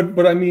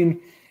 But I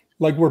mean,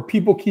 like where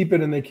people keep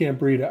it and they can't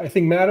breed it. I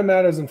think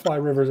matamatas and fly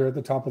rivers are at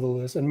the top of the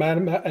list. And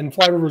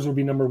fly rivers will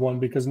be number 1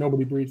 because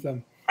nobody breeds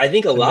them. I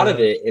think a lot of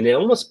it, and it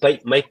almost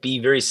might be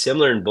very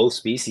similar in both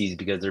species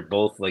because they're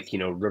both like,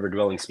 river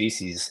dwelling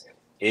species,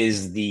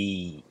 is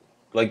the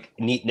like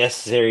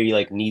necessary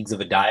like needs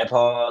of a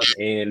diapause.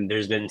 And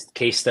there's been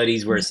case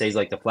studies where it says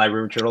like the fly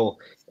river turtle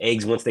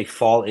eggs, once they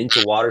fall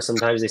into water,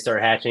 sometimes they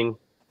start hatching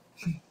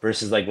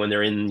versus like when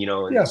they're in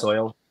the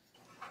soil.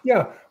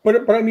 Yeah,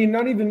 but I mean,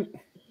 not even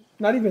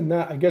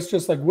that. I guess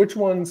just like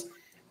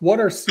what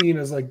are seen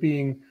as like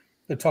being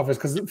the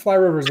toughest, because fly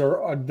rivers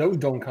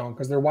don't count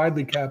because they're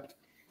widely kept,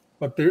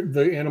 but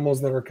the animals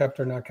that are kept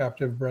are not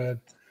captive bred.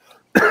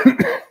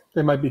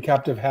 They might be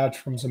captive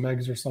hatched from some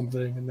eggs or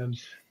something,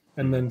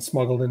 and then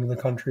smuggled into the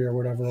country or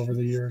whatever over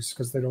the years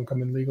because they don't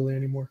come in legally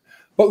anymore.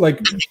 But like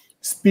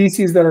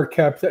species that are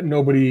kept that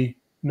nobody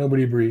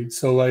breeds.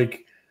 So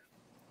like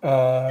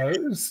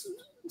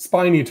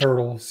spiny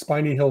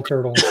hill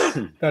turtle,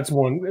 that's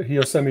one.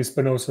 Hyosceme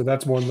spinosa,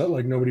 that's one that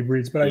like nobody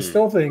breeds. But I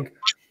still think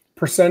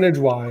percentage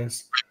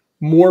wise,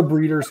 more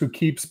breeders who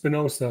keep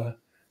spinosa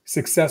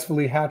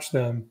successfully hatch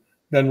them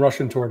than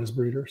Russian tortoise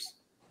breeders,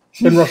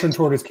 than Russian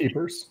tortoise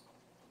keepers.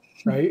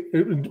 Right?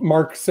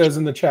 Mark says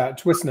in the chat,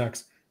 twist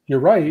necks. You're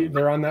right,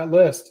 they're on that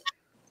list,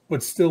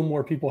 but still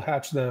more people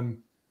hatch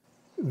them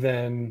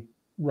than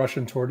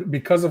Russian tortoise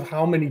because of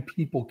how many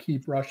people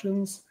keep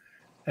Russians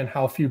and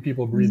how few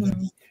people breed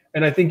them.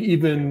 And I think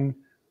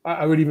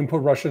I would even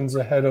put Russians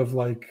ahead of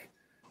like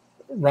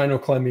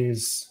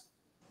rhinoclemes,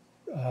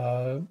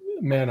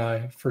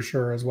 mani for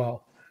sure as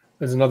well.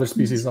 There's another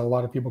species that a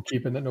lot of people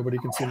keep and that nobody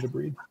can seem to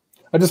breed.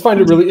 I just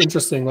find it really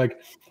interesting. Like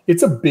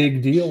it's a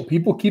big deal.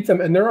 People keep them,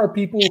 and there are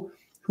people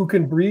who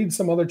can breed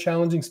some other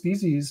challenging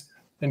species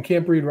and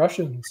can't breed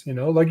Russians.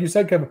 Like you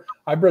said, Kevin,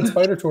 I bred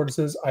spider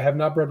tortoises. I have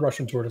not bred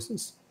Russian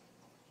tortoises.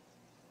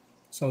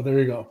 So there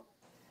you go.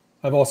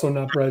 I've also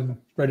not bred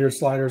red-eared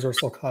sliders or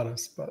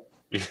sulcatas, but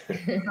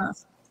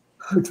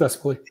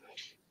successfully.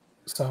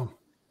 So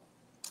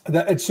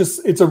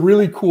it's a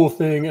really cool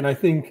thing. And I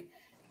think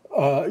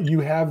you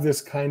have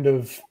this kind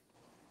of,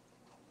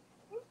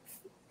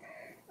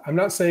 I'm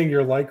not saying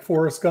you're like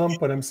Forrest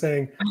Gump, but I'm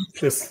saying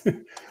this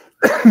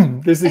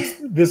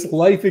this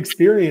life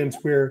experience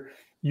where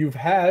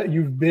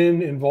you've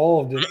been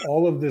involved in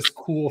all of this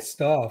cool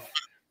stuff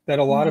that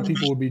a lot of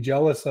people would be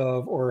jealous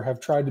of or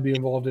have tried to be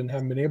involved in,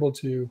 haven't been able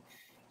to.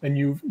 and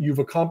you've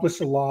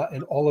accomplished a lot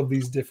in all of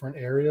these different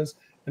areas.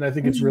 And I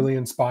think it's really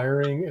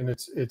inspiring, and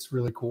it's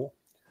really cool.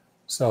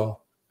 So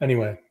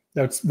anyway,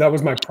 that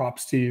was my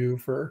props to you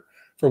for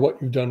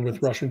what you've done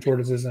with Russian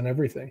tortoises and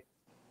everything.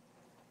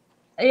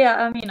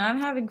 Yeah, I mean, I'm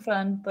having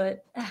fun,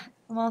 but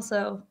I'm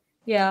also,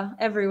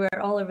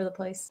 everywhere, all over the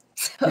place.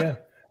 So. Yeah,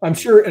 I'm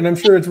sure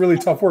it's really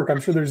tough work. I'm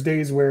sure there's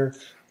days where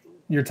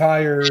you're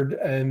tired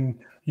and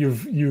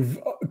you've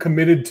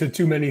committed to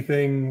too many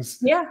things.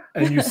 Yeah.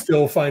 And you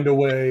still find a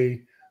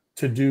way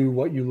to do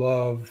what you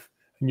love,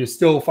 and you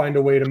still find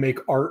a way to make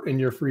art in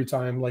your free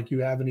time, like you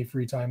have any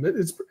free time.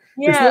 It's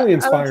really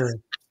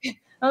inspiring.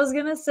 I was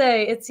gonna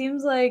say, it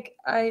seems like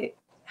I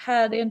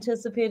had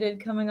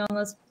anticipated coming on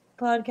this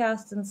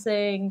podcast and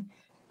saying,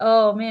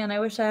 oh man, I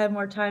wish I had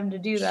more time to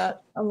do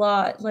that a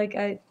lot. Like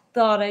I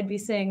thought I'd be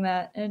saying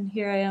that, and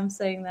here I am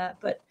saying that,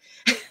 but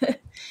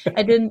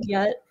I didn't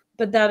yet.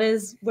 But that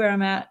is where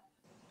I'm at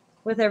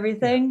with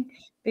everything,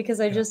 because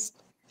I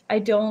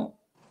don't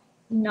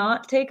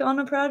not take on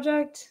a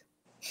project,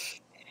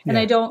 and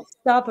I don't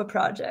stop a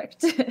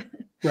project.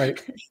 Right.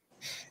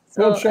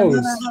 So well, it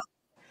shows.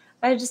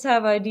 I just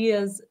have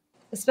ideas,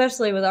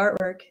 especially with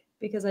artwork,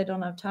 because I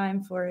don't have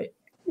time for it.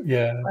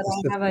 Yeah, but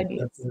I have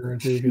ideas.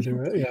 Until you can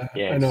do it. Yeah,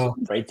 yeah, I know.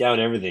 Write down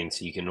everything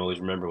so you can always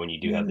remember when you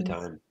do have the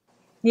time.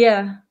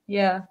 Yeah.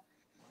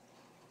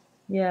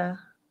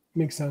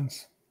 Makes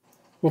sense.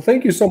 Well,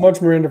 thank you so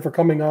much, Miranda, for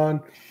coming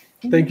on.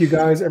 Thank you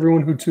guys,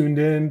 everyone who tuned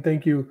in.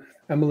 Thank you,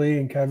 Emily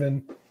and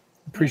Kevin.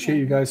 Appreciate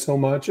you guys so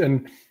much.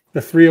 And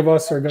the three of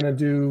us are going to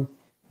do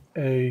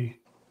a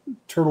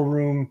Turtle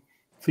Room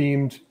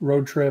themed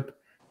road trip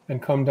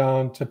and come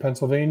down to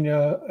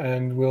Pennsylvania,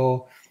 and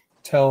we'll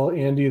tell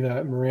Andy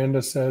that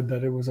Miranda said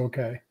that it was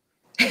okay.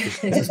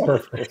 This is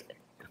perfect.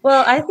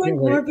 Well, I think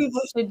more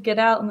people should get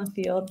out in the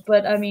field,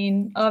 but I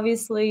mean,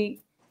 obviously,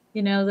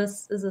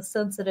 this is a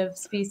sensitive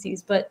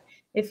species, but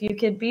if you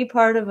could be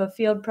part of a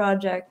field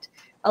project,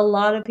 a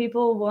lot of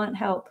people want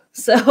help.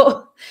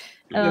 So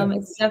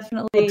it's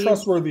definitely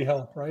trustworthy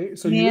help, right?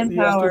 So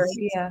manpower.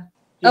 You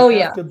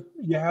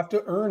have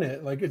to earn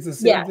it. Like it's the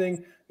same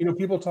thing.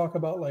 People talk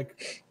about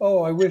like,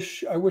 oh, I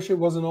wish it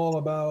wasn't all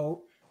about,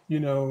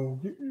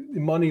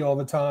 money all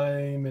the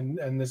time,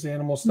 and this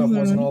animal stuff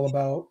wasn't all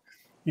about,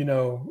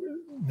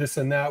 this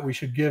and that. We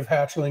should give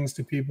hatchlings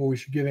to people. We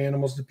should give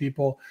animals to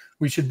people.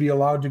 We should be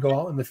allowed to go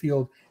out in the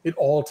field. It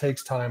all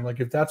takes time. Like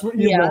if that's what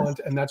you want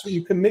and that's what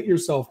you commit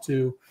yourself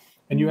to,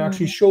 and you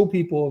actually show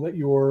people that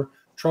you're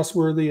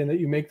trustworthy and that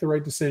you make the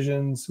right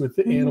decisions with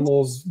the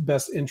animal's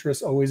best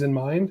interests always in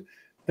mind,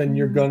 then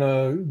you're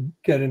gonna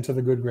get into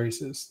the good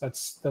graces.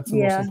 That's the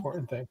most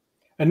important thing.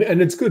 And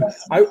it's good.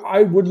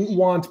 I wouldn't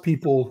want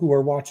people who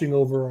are watching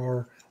over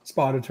our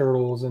spotted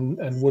turtles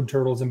and wood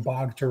turtles and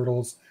bog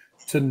turtles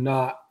to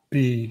not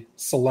be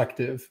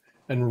selective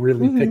and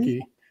really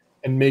picky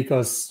and make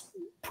us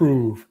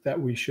prove that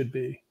we should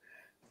be.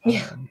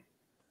 Prove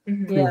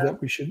that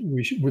we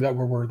should that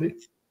we're worthy.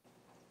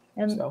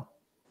 And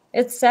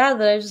it's sad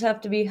that I just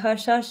have to be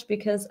hush hush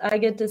because I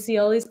get to see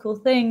all these cool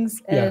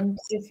things, and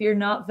if you're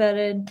not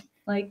vetted,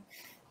 like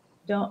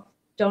don't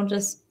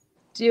just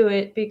do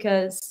it,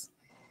 because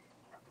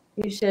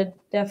you should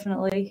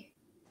definitely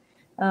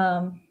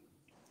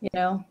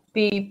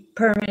be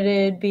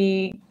permitted,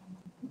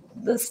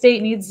 the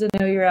state needs to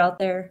know you're out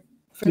there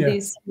for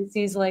these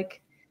species.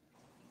 Like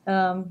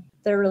they're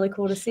really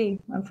cool to see,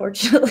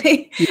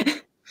 unfortunately.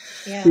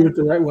 Do it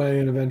the right way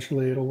and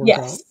eventually it'll work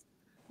out.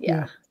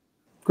 Yeah.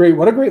 Great.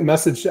 What a great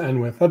message to end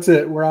with. That's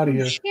it. We're out of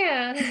here.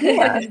 Yeah.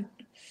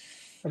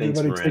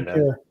 Everybody Thanks, take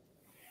care.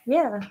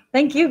 Yeah.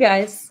 Thank you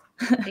guys.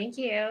 Thank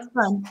you.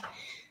 Fun.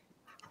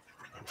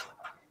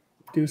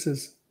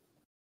 Deuces.